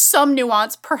though there's some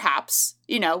nuance, perhaps.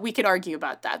 You know, we could argue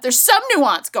about that. There's some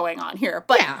nuance going on here.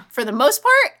 But for the most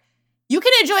part, you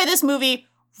can enjoy this movie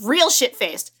real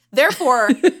shit-faced.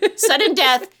 Therefore, sudden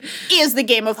death is the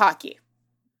game of hockey.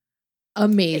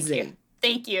 Amazing.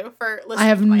 Thank you for listening. I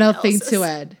have to my nothing analysis. to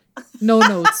add. No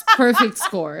notes. Perfect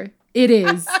score. It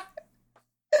is.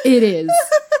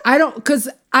 I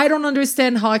don't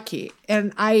understand hockey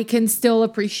and I can still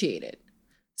appreciate it.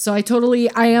 So I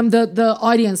am the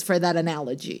audience for that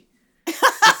analogy.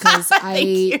 Because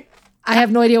I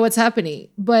have no idea what's happening,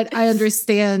 but I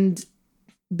understand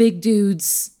big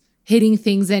dudes hitting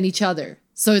things at each other.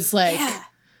 So it's like,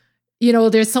 you know,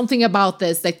 there's something about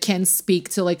this that can speak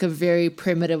to like a very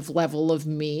primitive level of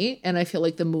me. And I feel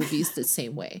like the movie's the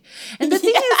same way. And the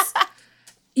thing is,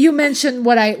 you mentioned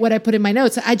what I put in my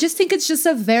notes. I just think it's just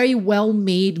a very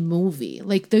well-made movie.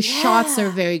 Like the shots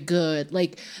are very good.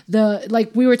 Like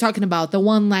we were talking about the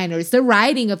one-liners, the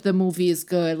writing of the movie is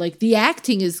good. Like the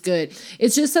acting is good.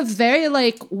 It's just a very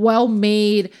like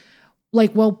well-made,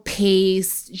 like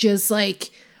well-paced, just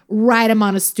like right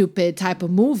amount of stupid type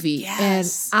of movie.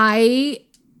 Yes. And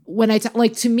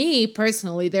to me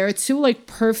personally, there are two like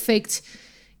perfect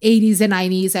 80s and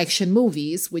 90s action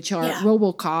movies, which are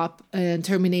RoboCop and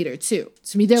Terminator 2.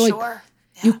 To me, they're like,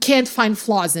 you can't find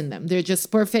flaws in them. They're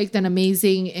just perfect and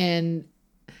amazing. And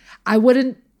I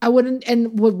wouldn't,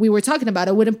 and what we were talking about,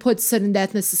 I wouldn't put Sudden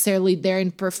Death necessarily there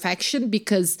in perfection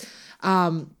because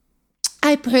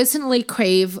I personally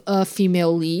crave a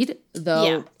female lead,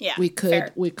 though we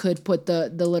could put the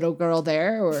little girl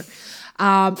there or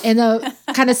and a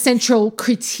kind of central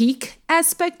critique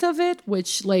aspect of it,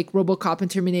 which like RoboCop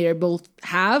and Terminator both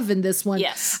have. And this one, I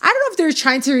don't know if they're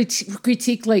trying to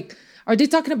critique, like, are they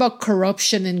talking about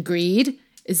corruption and greed?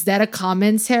 Is that a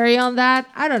commentary on that?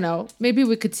 I don't know. Maybe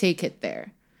we could take it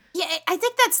there. Yeah, I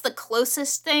think that's the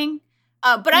closest thing.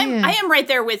 But I am right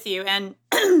there with you. And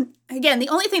again, the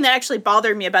only thing that actually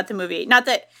bothered me about the movie, not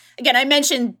that, again, I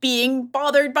mentioned being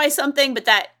bothered by something, but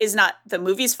that is not the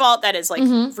movie's fault. That is like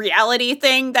reality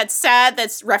thing that's sad,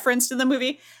 that's referenced in the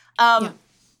movie.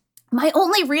 My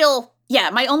only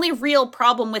real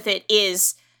problem with it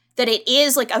is that it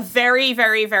is like a very,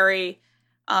 very, very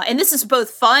And this is both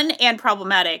fun and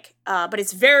problematic, but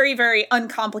it's very, very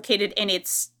uncomplicated in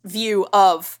its view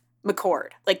of McCord.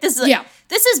 Like, this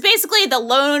is basically the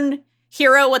lone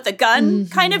hero with the gun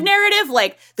kind of narrative,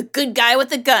 like the good guy with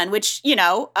the gun, which, you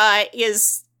know,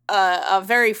 is a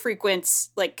very frequent,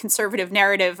 like, conservative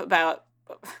narrative about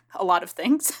a lot of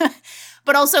things.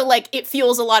 But also, like, it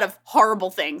fuels a lot of horrible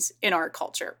things in our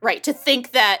culture, right? To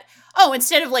think that, oh,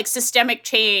 instead of, like, systemic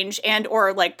change and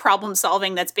or, like, problem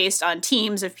solving that's based on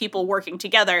teams of people working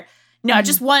together, no,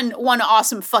 just one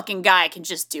awesome fucking guy can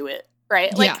just do it,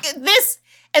 right? Like, this,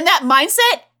 and that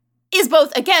mindset is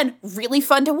both, again, really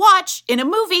fun to watch in a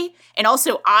movie, and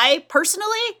also I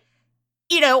personally,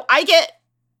 you know,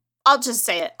 I'll just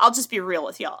say it. I'll just be real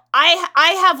with y'all.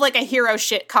 I have, like, a hero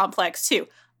shit complex, too.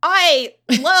 I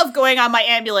love going on my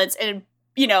ambulance and,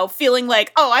 you know, feeling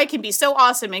like, oh, I can be so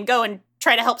awesome and go and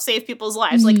try to help save people's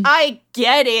lives. Like, I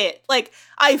get it. Like,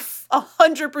 I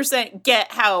 100%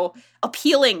 get how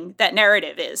appealing that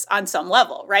narrative is on some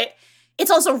level, right?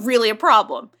 It's also really a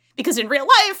problem because in real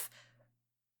life,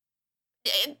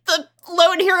 the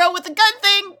lone hero with the gun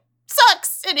thing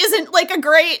sucks. It isn't, like, a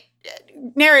great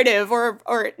narrative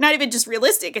or not even just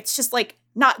realistic. It's just, like,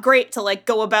 not great to, like,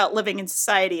 go about living in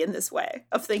society in this way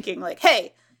of thinking, like,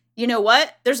 hey, you know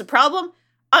what? There's a problem.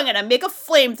 I'm gonna make a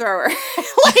flamethrower.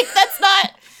 Like, that's not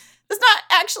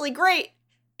actually great.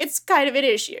 It's kind of an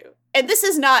issue. And this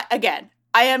is not, again,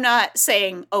 I am not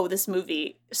saying, oh, this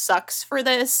movie sucks for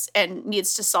this and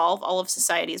needs to solve all of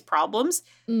society's problems.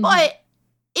 But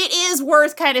it is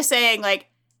worth kind of saying, like,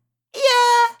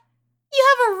 yeah, you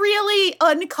have a really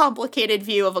uncomplicated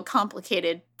view of a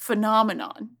complicated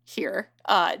phenomenon here,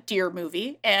 dear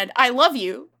movie. And I love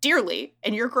you dearly,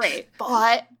 and you're great.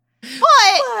 But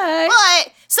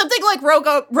something like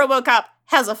RoboCop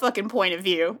has a fucking point of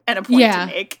view and a point to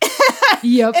make.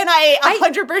 Yep. And I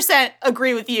 100%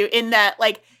 agree with you in that,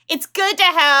 like, it's good to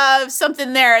have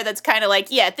something there that's kind of like,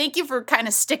 yeah, thank you for kind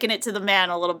of sticking it to the man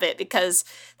a little bit because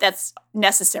that's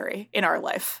necessary in our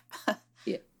life.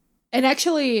 Yeah. And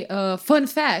actually, fun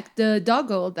fact, the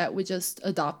doggo that we just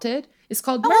adopted is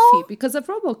called Murphy because of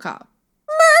RoboCop.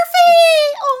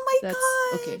 Murphy! Oh my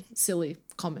God. Okay, silly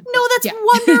comment. No, that's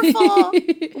wonderful.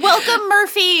 Welcome,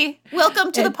 Murphy.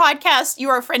 Welcome to the podcast. You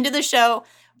are a friend of the show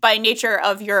by nature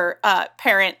of your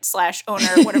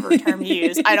parent/owner, whatever term you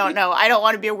use. I don't know. I don't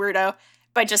want to be a weirdo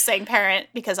by just saying parent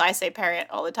because I say parent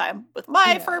all the time with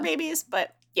my fur babies.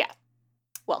 But yeah,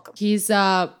 welcome. He's,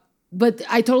 but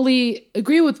I totally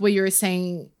agree with what you're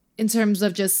saying in terms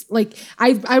of just like,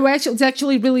 I was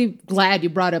actually really glad you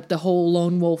brought up the whole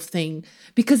lone wolf thing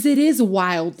because it is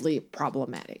wildly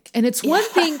problematic. And it's one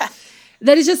thing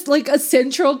that is just like a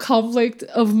central conflict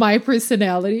of my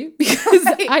personality because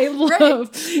I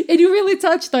love, and you really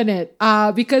touched on it,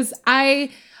 because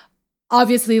I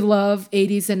obviously love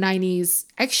 80s and 90s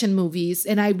action movies.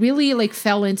 And I really like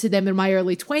fell into them in my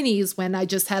early 20s when I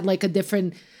just had like a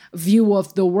different view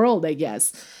of the world, I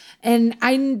guess. And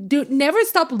I never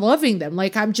stop loving them.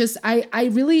 Like, I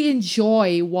really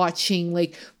enjoy watching,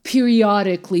 like,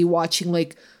 periodically watching,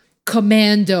 like,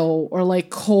 Commando or,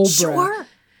 like, Cobra. Sure.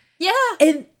 Yeah.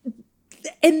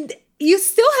 And you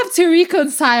still have to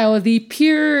reconcile the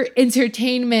pure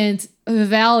entertainment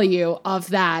value of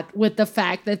that with the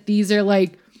fact that these are,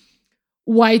 like,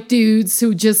 white dudes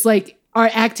who just, like,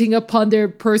 are acting upon their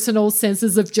personal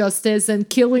senses of justice and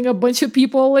killing a bunch of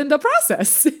people in the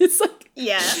process. It's like,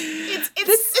 yeah, it's a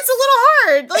little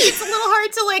hard. Like, it's a little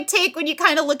hard to, like, take when you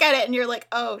kind of look at it and you're like,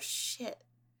 oh shit.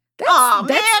 Oh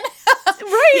man.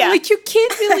 Right. Yeah. Like, you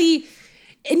can't really,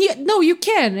 and you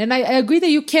can. And I agree that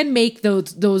you can make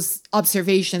those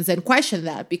observations and question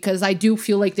that because I do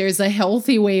feel like there's a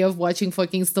healthy way of watching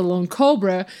fucking Stallone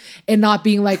Cobra and not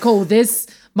being like, oh, this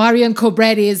Marion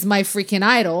Cobretti is my freaking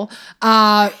idol.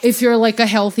 If you're like a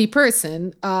healthy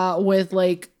person with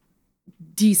like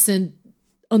decent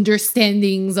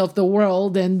understandings of the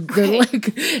world and the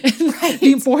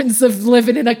the importance of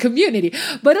living in a community.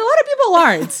 But a lot of people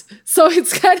aren't. So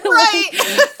it's kind of like,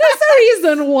 that's the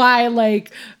reason why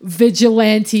like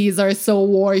vigilantes are so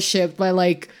worshipped by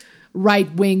like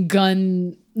right-wing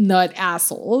gun nut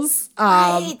assholes.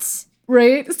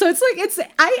 Right? So it's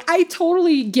like, I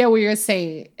totally get what you're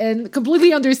saying and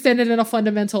completely understand it on a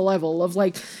fundamental level of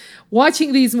like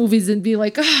watching these movies and be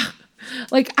like,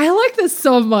 like, I like this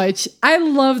so much. I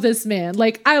love this man.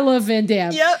 Like, I love Van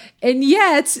Damme. Yep. And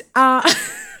yet, the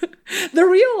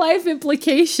real life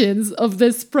implications of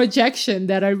this projection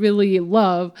that I really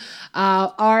love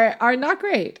are not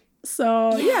great.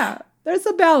 So yeah, there's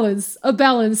a balance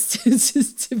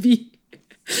to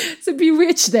be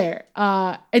rich there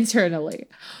internally.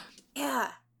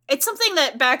 Yeah. It's something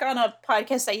that back on a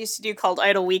podcast I used to do called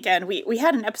Idle Weekend, we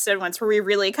had an episode once where we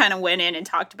really kind of went in and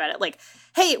talked about it. Like,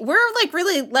 hey, we're like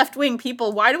really left-wing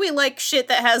people. Why do we like shit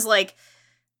that has like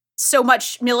so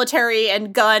much military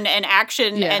and gun and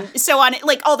action and so on?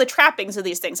 Like all the trappings of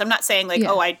these things. I'm not saying like,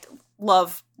 oh, I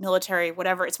love military,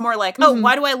 whatever. It's more like, oh,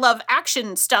 why do I love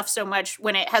action stuff so much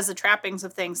when it has the trappings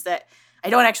of things that I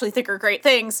don't actually think are great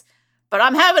things, but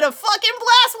I'm having a fucking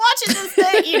blast watching this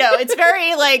thing. You know, it's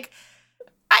very like,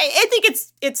 I think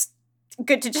it's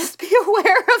good to just be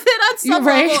aware of it on some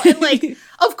level. And like,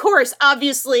 of course,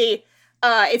 obviously,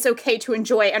 it's okay to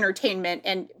enjoy entertainment,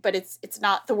 but it's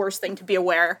not the worst thing to be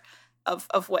aware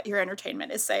of what your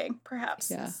entertainment is saying, perhaps,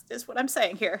 is what I'm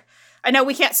saying here. I know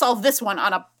we can't solve this one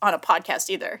on a podcast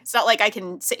either. It's not like I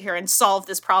can sit here and solve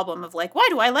this problem of like, why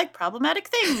do I like problematic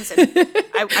things? And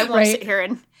I won't sit here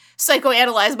and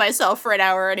psychoanalyze myself for an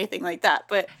hour or anything like that.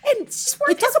 But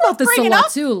we talk about this a lot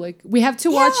too. Like we have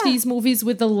to watch these movies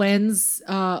with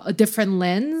a different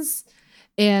lens.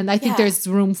 And I think there's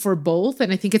room for both.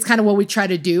 And I think it's kind of what we try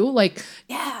to do. Like,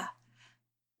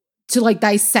 to like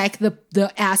dissect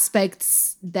the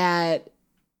aspects that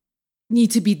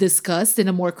need to be discussed in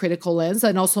a more critical lens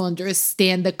and also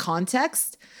understand the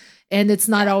context. And it's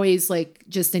not always like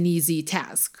just an easy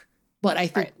task, but I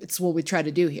think it's what we try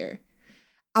to do here.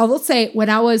 I will say when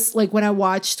I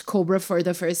watched Cobra for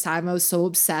the first time, I was so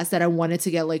obsessed that I wanted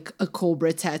to get like a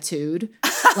cobra tattooed.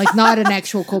 Like not an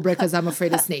actual cobra because I'm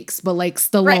afraid of snakes, but like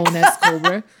Stallone as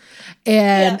Cobra.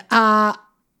 And I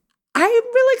am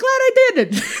really glad I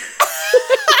didn't.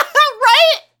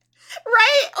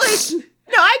 Right? Like,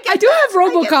 no, I do have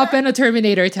RoboCop and a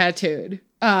Terminator tattooed in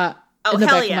the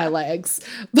back of my legs.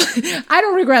 But I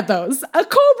don't regret those. A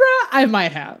cobra, I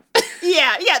might have.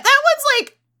 Yeah. That one's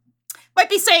like, might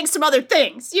be saying some other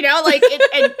things, you know, like and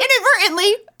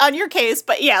inadvertently on your case,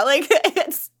 but yeah, like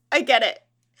I get it.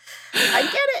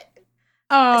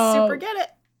 I super get it.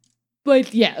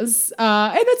 But yes,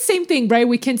 and it's same thing, right?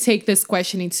 We can take this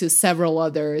questioning to several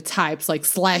other types, like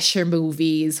slasher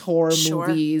movies, horror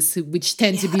movies, which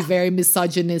tend to be very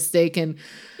misogynistic and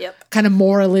kind of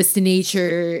moralist in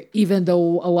nature, even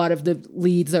though a lot of the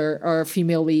leads are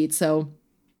female leads. So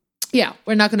yeah,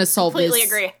 we're not going to solve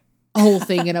this whole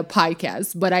thing in a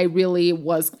podcast, but I really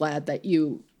was glad that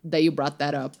you brought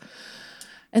that up.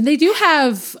 And they do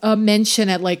have a mention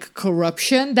at like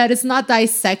corruption that is not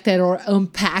dissected or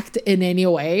unpacked in any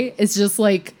way. It's just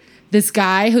like this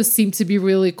guy who seemed to be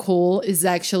really cool is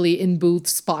actually in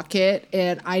Booth's pocket,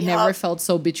 and I never felt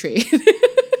so betrayed.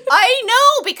 I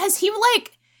know, because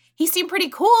he seemed pretty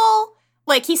cool.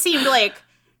 Like he seemed like,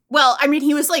 well, I mean,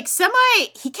 he was like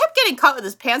he kept getting caught with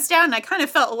his pants down, and I kind of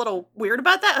felt a little weird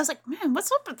about that. I was like, man,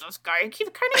 what's up with this guy? He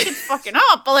kind of keeps fucking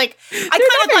up. But like, I kind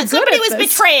of thought somebody was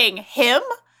betraying him.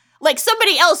 Like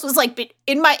somebody else was like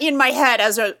in my head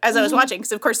as I was watching,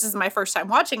 because of course this is my first time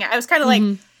watching it. I was kind of like,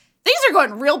 things are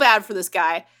going real bad for this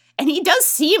guy. And he does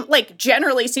seem like,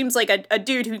 generally seems like a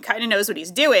dude who kind of knows what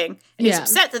he's doing. And he's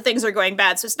upset that things are going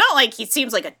bad. So it's not like he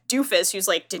seems like a doofus who's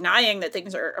like denying that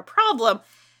things are a problem.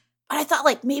 But I thought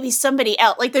like maybe somebody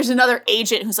else, like there's another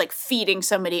agent who's like feeding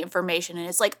somebody information. And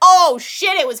it's like, oh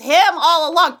shit, it was him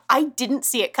all along. I didn't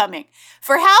see it coming.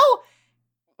 For how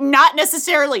not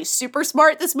necessarily super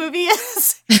smart this movie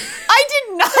is, I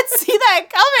did not see that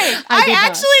coming. I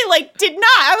actually like did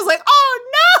not. I was like, oh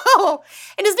no.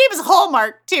 And his name is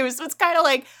Hallmark too, so it's kind of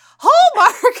like,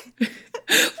 Hallmark?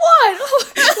 What?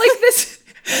 Like this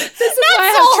is why I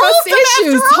have trust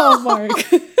issues, Hallmark.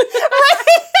 Right?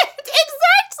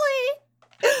 Exactly.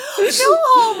 No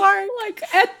Hallmark. Like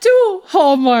at 2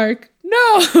 Hallmark. No.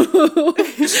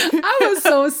 I was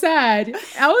so sad.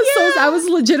 I was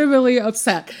legitimately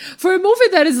upset. For a movie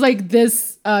that is like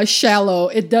this shallow,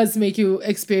 it does make you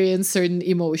experience certain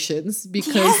emotions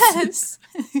because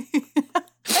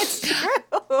That's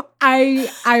true.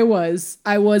 I was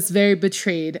very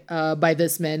betrayed by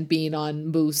this man being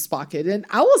on Booth's pocket. And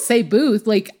I will say Booth,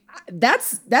 like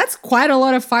that's quite a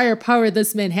lot of firepower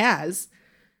this man has.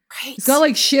 Right. He's got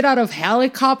like shit out of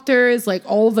helicopters, like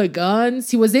all the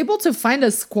guns. He was able to find a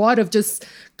squad of just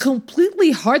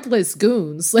completely heartless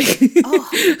goons. Like,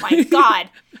 oh my God.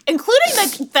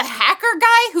 Including the hacker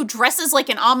guy who dresses like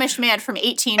an Amish man from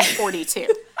 1842. Did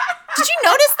you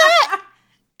notice that?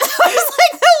 That was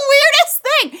like the weirdest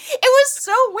thing. It was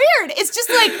so weird. It's just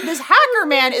like this hacker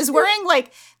man is wearing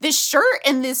like this shirt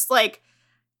and this like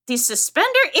these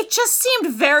suspenders. It just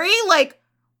seemed very like,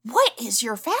 what is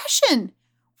your fashion?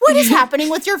 What is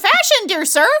happening with your fashion, dear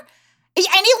sir? And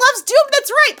he loves Doom.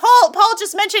 That's right. Paul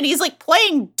just mentioned he's like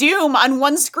playing Doom on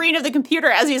one screen of the computer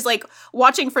as he's like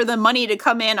watching for the money to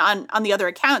come in on the other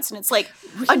accounts. And it's like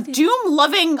a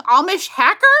Doom-loving Amish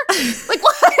hacker? Like,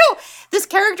 what? This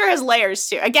character has layers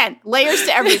too. Again, layers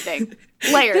to everything.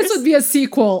 Layers. This would be a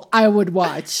sequel I would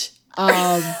watch.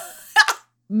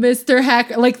 Mr.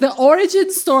 Hacker, like the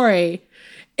origin story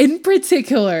in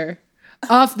particular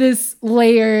of this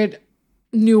layered,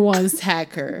 nuanced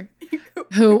hacker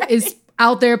who is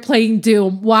out there playing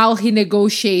Doom while he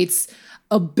negotiates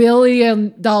 $1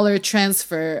 billion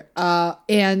transfer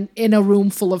and in a room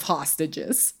full of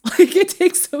hostages. Like it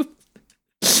takes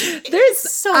there's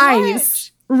so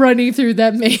ice running through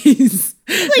that maze.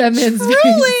 Like, that man's truly.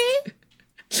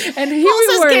 maze. And here Paul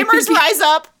we were gamers rise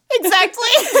up. Exactly.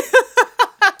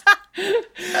 Here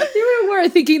we were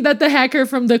thinking that the hacker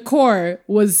from the core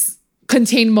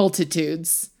contained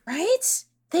multitudes. Right?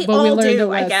 They but all we learned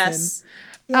do, a I guess.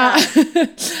 Yeah.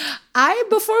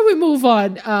 Before we move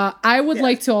on, I would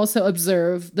like to also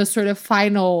observe the sort of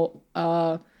final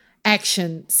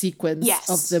action sequence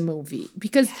of the movie.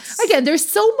 Because, again, there's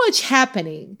so much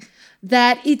happening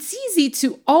that it's easy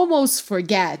to almost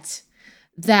forget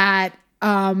that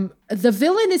the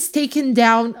villain is taken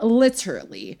down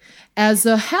literally as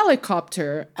a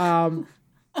helicopter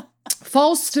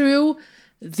falls through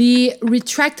the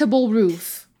retractable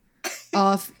roof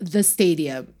of the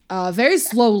stadium very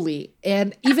slowly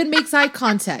and even makes eye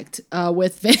contact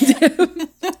with Van Damme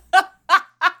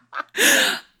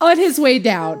on his way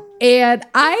down. And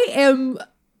I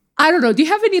don't know, do you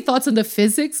have any thoughts on the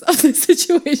physics of the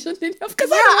situation? Because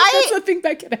that's a thing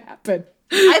that can happen.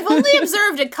 I've only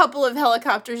observed a couple of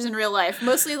helicopters in real life,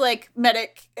 mostly like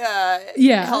medic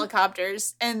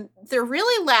helicopters, and they're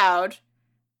really loud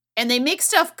and they make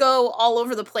stuff go all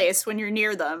over the place when you're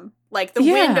near them. Like the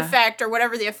wind effect or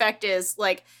whatever the effect is.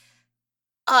 Like,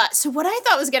 so what I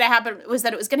thought was going to happen was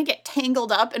that it was going to get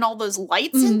tangled up in all those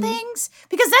lights and things.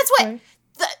 Because that's what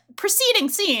the preceding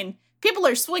scene, people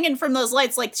are swinging from those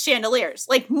lights like chandeliers.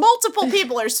 Like multiple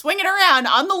people are swinging around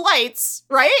on the lights,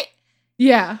 right?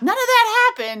 Yeah. None of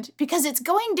that happened because it's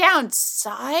going down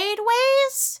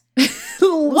sideways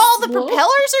while the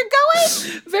propellers are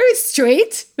going. Very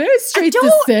straight descent. I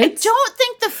don't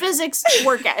think the physics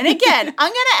work out. And again, I'm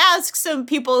going to ask some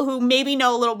people who maybe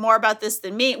know a little more about this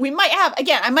than me.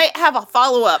 I might have a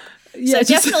follow-up. So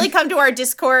definitely come to our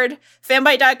Discord,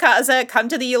 fanbyte.kaza, come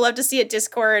to the You Love to See It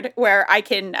Discord, where I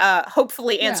can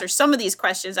hopefully answer some of these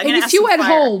questions. I'm going to ask you at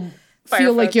home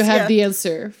feel like you have the the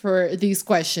answer for these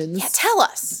questions. Yeah, tell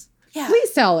us. Yeah.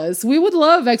 Please tell us. We would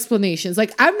love explanations.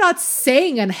 Like, I'm not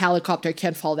saying a helicopter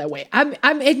can't fall that way.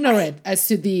 I'm ignorant as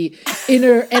to the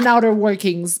inner and outer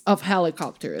workings of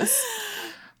helicopters.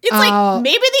 It's like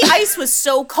maybe the ice was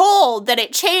so cold that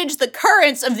it changed the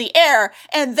currents of the air,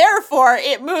 and therefore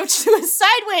it moved to a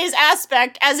sideways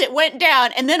aspect as it went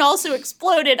down, and then also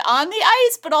exploded on the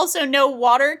ice, but also no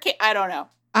water. I don't know.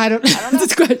 I don't know.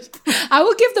 That's good. I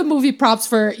will give the movie props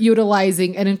for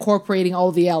utilizing and incorporating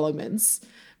all the elements.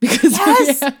 Because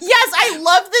yes, I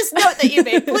love this note that you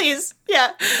made. Please,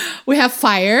 yeah. We have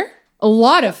fire, a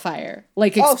lot of fire,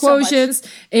 like explosions,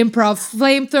 improv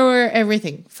flamethrower,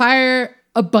 everything. Fire,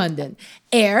 abundant.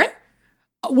 Air,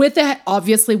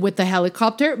 obviously with the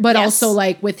helicopter, but also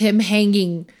like with him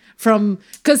hanging from,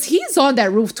 because he's on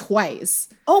that roof twice.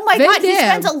 Oh my God, he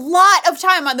spends a lot of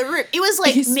time on the roof. It was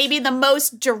like maybe the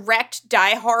most direct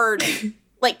Die Hard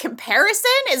like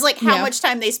comparison is like how much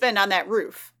time they spend on that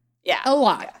roof. Yeah. A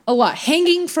lot.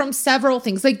 Hanging from several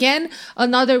things. Again,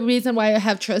 another reason why I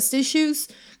have trust issues,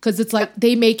 because it's like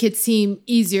they make it seem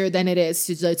easier than it is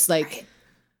to just like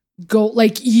go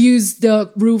like use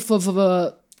the roof of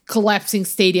a collapsing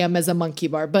stadium as a monkey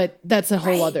bar, but that's a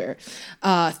whole other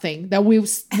thing that we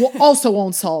also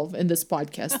won't solve in this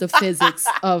podcast, the physics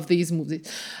of these movies.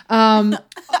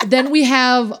 Then we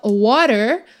have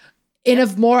water in a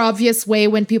more obvious way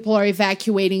when people are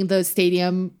evacuating the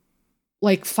stadium.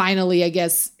 Like finally, I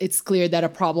guess it's clear that a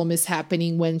problem is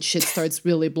happening when shit starts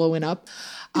really blowing up.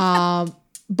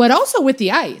 But also with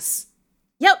the ice.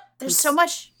 Yep, there's so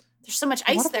much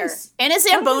ice there. And a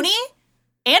Zamboni.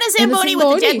 And a Zamboni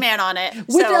with a dead man on it.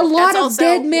 With a lot of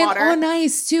dead men on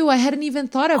ice, too. I hadn't even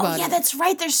thought about it. Yeah, that's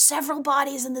right. There's several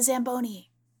bodies in the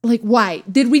Zamboni. Like, why?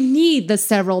 Did we need the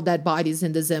several dead bodies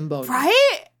in the Zamboni?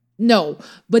 Right? No.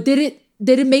 But did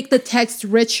it make the text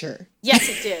richer? Yes,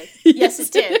 it did. Yes,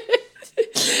 it did.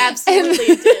 Absolutely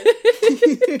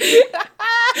it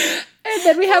did. And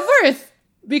then we have Earth.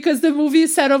 Because the movie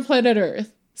is set on planet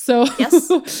Earth. So yes,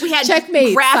 we had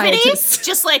checkmate, gravity, scientists.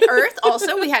 Just like Earth.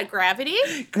 Also, we had gravity.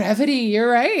 Gravity, you're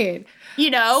right.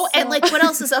 You know, and like what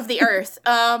else is of the Earth?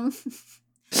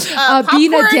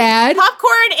 Being a dad.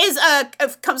 Popcorn is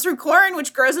comes from corn,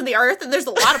 which grows in the earth, and there's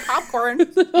a lot of popcorn.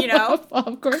 You know,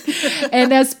 popcorn.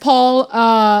 And as Paul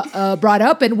brought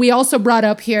up, and we also brought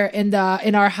up here in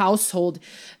our household,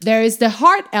 there is the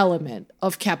heart element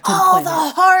of Captain Planet. Oh,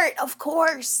 the heart, of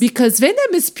course. Because Van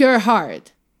Damme is pure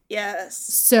heart. Yes.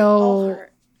 So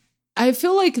I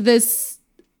feel like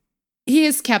he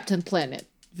is Captain Planet,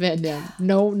 Van Damme.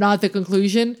 No, not the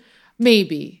conclusion.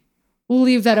 Maybe. We'll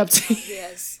leave that up to you.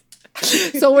 Yes.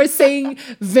 So we're saying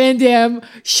Van Damme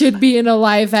should be in a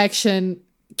live action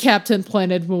Captain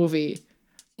Planet movie.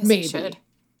 Yes, Maybe. He should.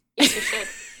 Yes, he should.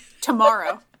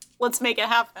 Tomorrow. Let's make it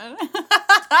happen.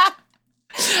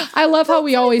 I love how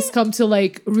we always come to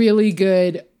like really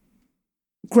good,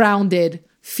 grounded,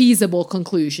 feasible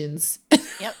conclusions.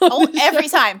 Yep. Oh, every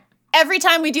time. Every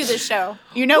time we do this show.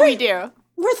 You know we do.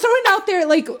 We're throwing out there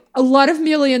like a lot of $1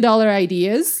 million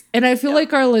ideas. And I feel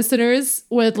like our listeners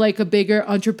with like a bigger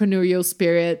entrepreneurial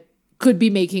spirit could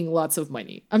be making lots of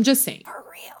money. I'm just saying.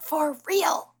 For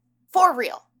real.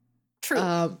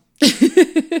 True.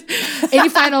 Any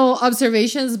final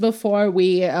observations before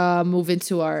we move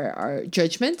into our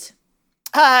judgment?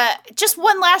 Just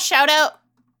one last shout out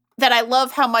that I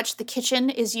love how much the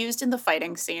kitchen is used in the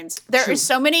fighting scenes. There is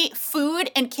so many food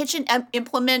and kitchen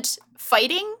implement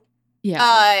fighting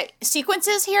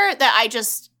sequences here that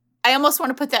I almost want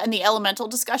to put that in the elemental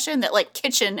discussion, that like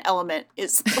kitchen element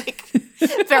is like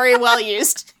very well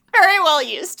used. Very well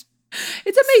used.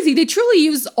 It's amazing. They truly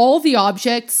use all the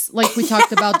objects. Like we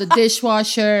talked about the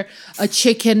dishwasher, a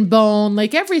chicken bone,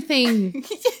 like everything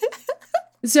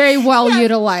is very well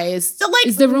utilized. The, like,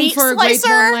 is the room for a great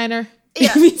one-liner?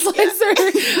 Yeah. Meat slicer.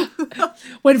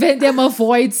 When Van Damme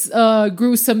avoids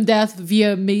gruesome death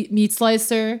via meat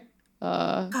slicer.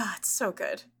 God, it's so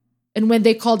good. And when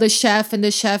they call the chef and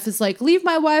the chef is like, leave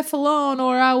my wife alone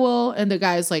or I will. And the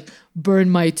guy is like, burn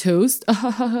my toast.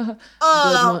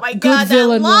 Oh my God,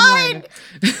 that line.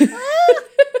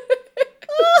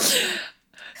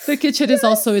 The kitchen is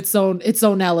also its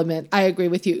own element. I agree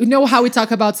with you. You know how we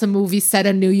talk about some movies set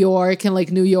in New York and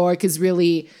like New York is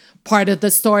really part of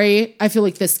the story? I feel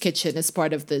like this kitchen is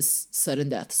part of this sudden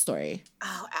death story.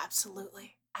 Oh,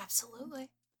 absolutely. Absolutely.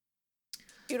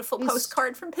 Beautiful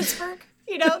postcard from Pittsburgh.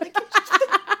 You know, the kitchen.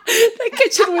 The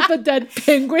kitchen with the dead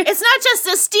penguin. It's not just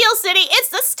the Steel City, it's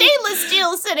the Stainless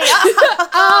Steel City.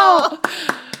 Oh,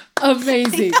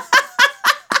 amazing.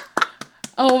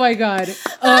 Oh my God.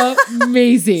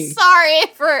 Amazing. Sorry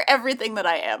for everything that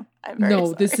I am. I'm very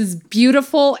sorry. This is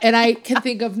beautiful. And I can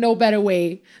think of no better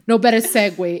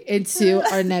segue into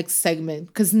our next segment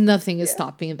because nothing is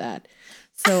topping that.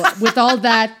 So with all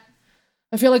that,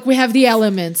 I feel like we have the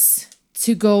elements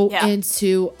to go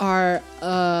into our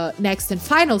next and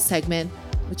final segment,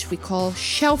 which we call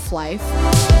Shelf Life.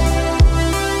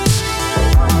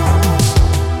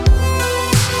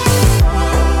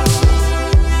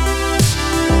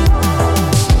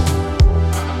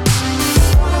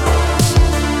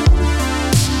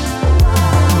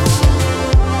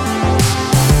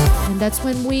 And that's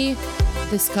when we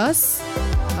discuss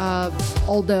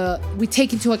we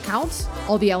take into account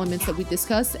all the elements that we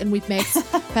discussed, and we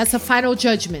pass a final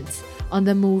judgment on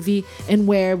the movie and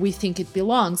where we think it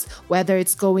belongs, whether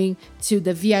it's going to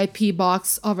the VIP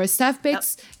box of our staff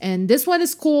picks. And this one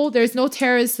is cool. There's no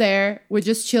terrorists there. We're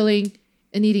just chilling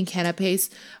and eating canapes.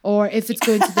 Or if it's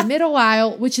going to the middle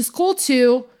aisle, which is cool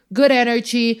too. Good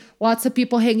energy, lots of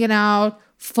people hanging out,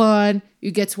 fun.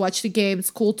 You get to watch the game.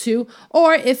 It's cool too.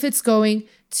 Or if it's going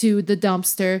to the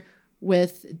dumpster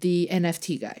with the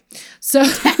NFT guy. So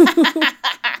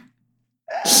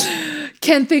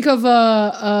can't think of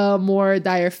a more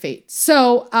dire fate.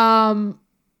 So I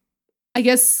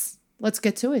guess let's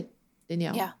get to it,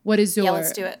 Danielle. Yeah. Let's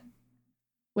do it.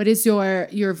 What is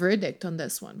your verdict on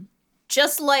this one?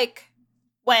 Just like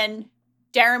when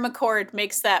Darren McCord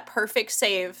makes that perfect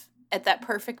save at that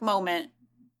perfect moment,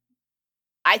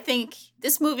 I think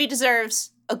this movie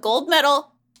deserves a gold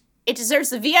medal. It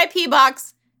deserves the VIP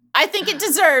box. I think it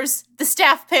deserves the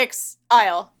staff picks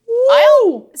aisle. Woo!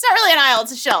 Aisle? It's not really an aisle,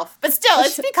 it's a shelf. But still,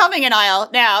 it's becoming an aisle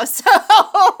now. So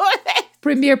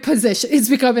premier position. It's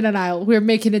becoming an aisle. We're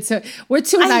making it so we're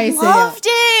too nice. I loved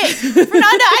it. Fernanda,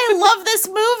 I love this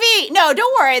movie. No,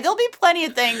 don't worry. There'll be plenty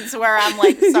of things where I'm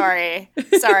like, sorry. And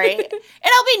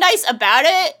I'll be nice about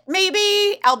it,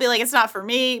 maybe. I'll be like, it's not for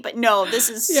me. But no, this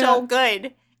is so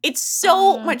good. It's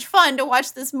so much fun to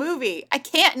watch this movie. I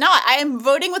can't not. I am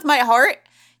voting with my heart.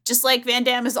 Just like Van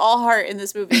Damme is all heart in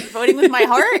this movie. Voting with my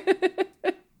heart.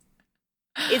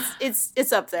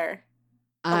 It's up there.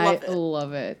 I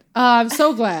love it. I'm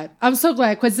so glad. I'm so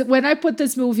glad because when I put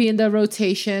this movie in the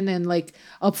rotation and like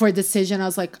up for decision, I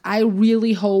was like, I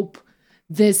really hope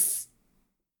this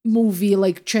movie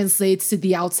like translates to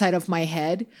the outside of my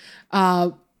head.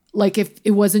 Like if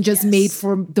it wasn't just made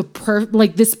for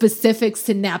the specific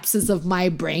synapses of my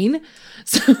brain.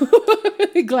 So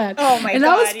I'm glad. Oh my God. And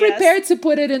I was prepared to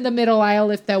put it in the middle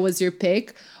aisle if that was your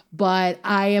pick. But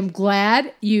I am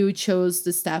glad you chose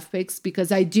the staff picks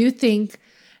because I do think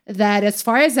that as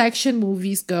far as action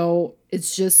movies go,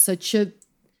 it's just such a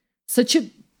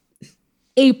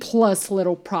A+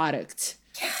 little product.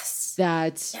 Yes.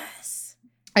 That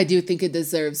I do think it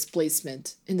deserves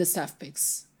placement in the staff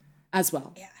picks as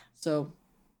well. Yeah. So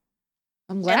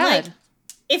I'm glad. And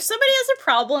if somebody has a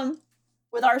problem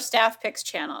with our staff picks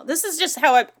channel, this is just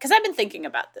how because I've been thinking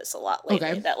about this a lot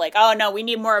lately, that like, oh no, we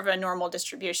need more of a normal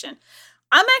distribution.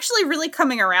 I'm actually really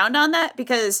coming around on that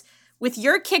because with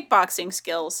your kickboxing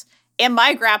skills and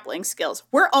my grappling skills,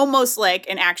 we're almost like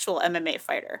an actual MMA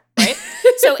fighter, right?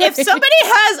 So if somebody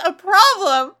has a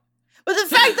problem with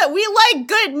the fact that we like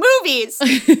good movies,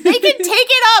 they can take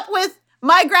it up with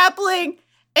my grappling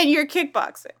and your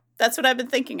kickboxing. That's what I've been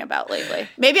thinking about lately.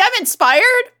 Maybe I'm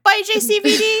inspired by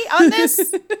JCVD on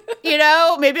this.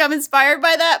 Maybe I'm inspired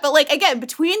by that. But like, again,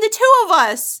 between the two of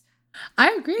us,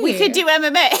 I agree. We could do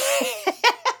MMA.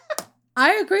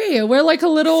 I agree. We're like a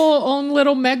own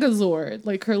little Megazord.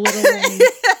 Like her little...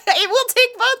 It will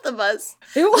take both of us.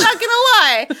 I'm not going to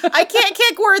lie. I can't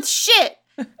kick worth shit.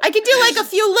 I could do like a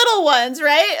few little ones,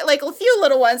 right? Like a few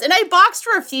little ones. And I boxed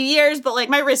for a few years, but like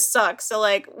my wrist sucks. So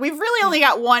like we've really only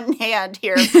got one hand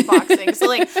here for boxing. So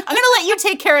like I'm going to let you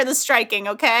take care of the striking,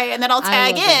 okay? And then I'll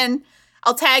tag in.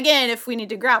 I'll tag in if we need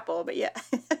to grapple, but yeah.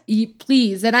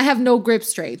 Please. And I have no grip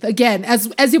strength. Again,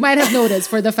 as you might have noticed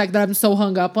for the fact that I'm so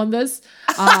hung up on this,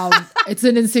 it's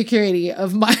an insecurity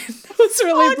of mine. I was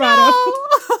really proud of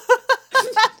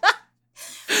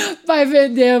by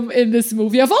Van Damme in this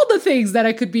movie. Of all the things that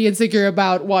I could be insecure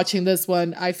about watching this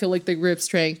one, I feel like the grip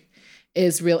strength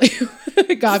is really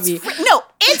got me. No,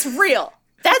 it's real.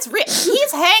 That's real.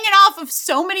 He's hanging off of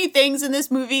so many things in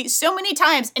this movie so many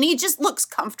times, and he just looks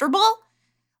comfortable.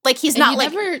 Like he's not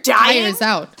like never dying. Tires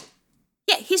out.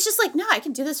 Yeah, he's just like, no, I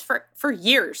can do this for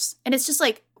years. And it's just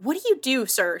like, what do you do,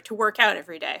 sir, to work out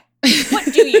every day?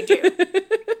 What do you do?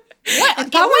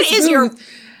 What is your...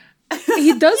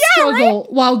 He does struggle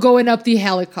while going up the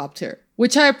helicopter,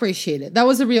 which I appreciated. That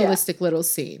was a realistic little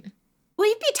scene. Well,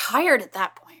 you'd be tired at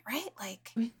that point, right?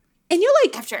 Like... And you're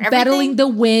like battling the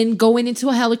wind, going into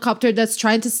a helicopter that's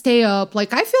trying to stay up.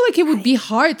 Like, I feel like it would be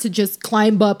hard to just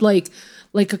climb up like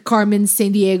a Carmen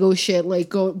Sandiego shit, like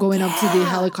going up to the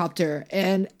helicopter.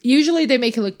 And usually they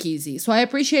make it look easy. So I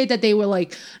appreciate that they were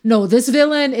like, no, this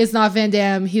villain is not Van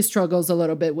Damme. He struggles a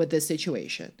little bit with this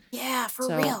situation. Yeah, for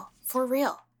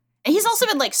real. And he's also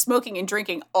been like smoking and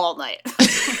drinking all night.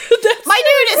 My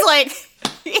dude is like...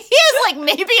 He is like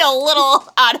maybe a little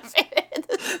out of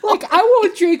it. Like I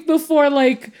won't drink before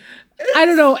like I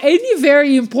don't know any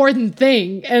very important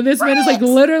thing, and this man is like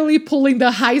literally pulling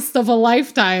the heist of a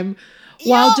lifetime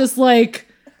while just like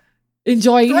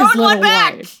enjoying his little wine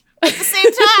at the same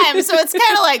time. So it's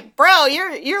kind of like, bro,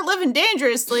 you're living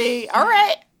dangerously. All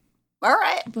right.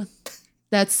 But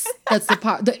that's the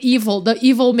part. The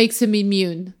evil makes him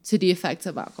immune to the effects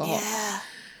of alcohol. Yeah.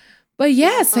 But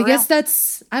yes, I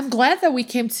guess I'm glad that we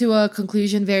came to a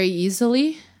conclusion very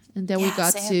easily and that we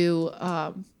got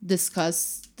to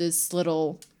discuss this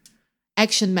little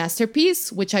action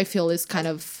masterpiece, which I feel is kind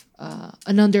of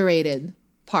an underrated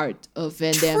part of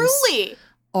Van Damme's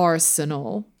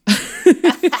arsenal.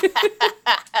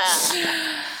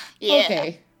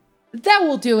 Okay, that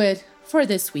will do it for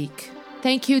this week.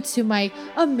 Thank you to my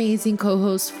amazing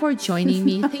co-hosts for joining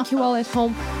me. Thank you all at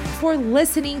home for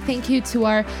listening. Thank you to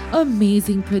our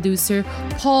amazing producer,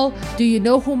 Paul. Do you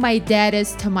know who my dad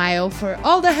is, Tamayo, for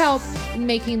all the help in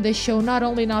making this show not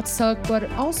only not suck,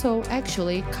 but also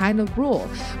actually kind of rule.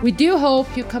 We do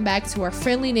hope you come back to our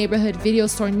friendly neighborhood video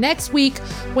store next week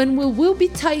when we will be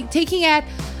taking at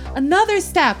another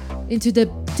step into the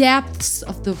depths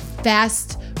of the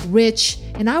vast, rich,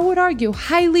 and I would argue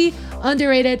highly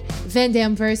underrated Van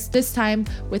Damme verse, this time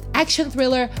with action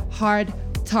thriller Hard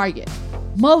Target.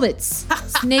 Mullets,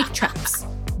 snake traps,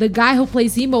 the guy who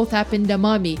plays Imhotep in The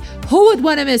Mummy. Who would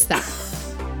want to miss that?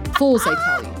 Fools, I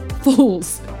tell you.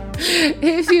 Fools.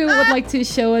 If you would like to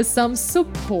show us some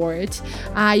support,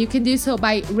 you can do so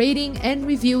by rating and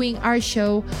reviewing our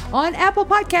show on Apple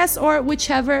Podcasts or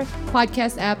whichever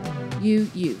podcast app you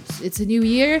use. It's a new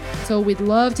year, so we'd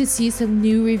love to see some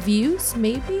new reviews,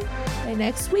 maybe by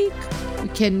next week. You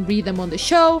can read them on the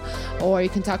show, or you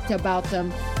can talk about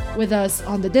them with us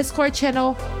on the Discord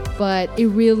channel, but it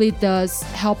really does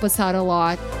help us out a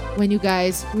lot when you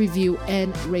guys review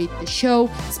and rate the show.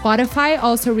 Spotify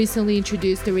also recently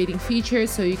introduced the rating feature,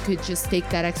 so you could just take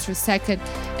that extra second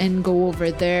and go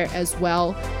over there as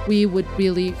well. We would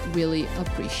really, really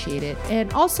appreciate it.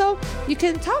 And also, you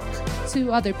can talk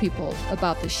to other people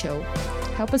about the show.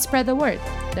 Help us spread the word.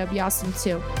 That'd be awesome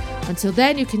too. Until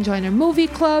then, you can join our movie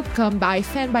club, come by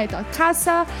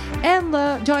fanbyte.casa, and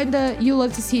join the You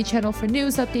Love to See channel for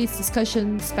news, updates,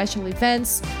 discussions, special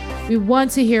events. We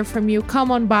want to hear from you. Come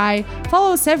on by.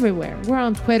 Follow us everywhere. We're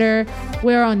on Twitter,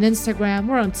 we're on Instagram,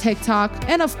 we're on TikTok,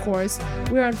 and of course,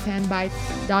 we're on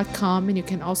fanbyte.com, and you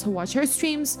can also watch our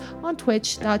streams on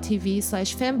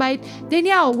twitch.tv/fanbyte.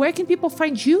 Danielle, where can people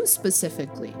find you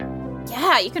specifically?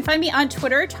 Yeah, you can find me on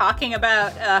Twitter talking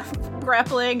about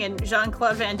grappling and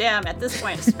Jean-Claude Van Damme at this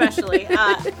point, especially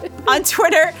on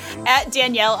Twitter at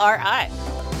Danielle RI.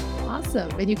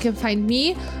 Awesome. And you can find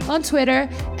me on Twitter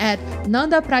at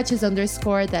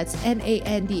nandaprates_. That's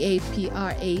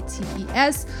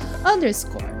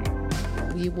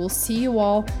NANDAPRATES_. We will see you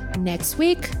all next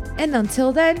week. And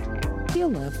until then,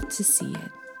 you'll love to see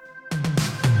it.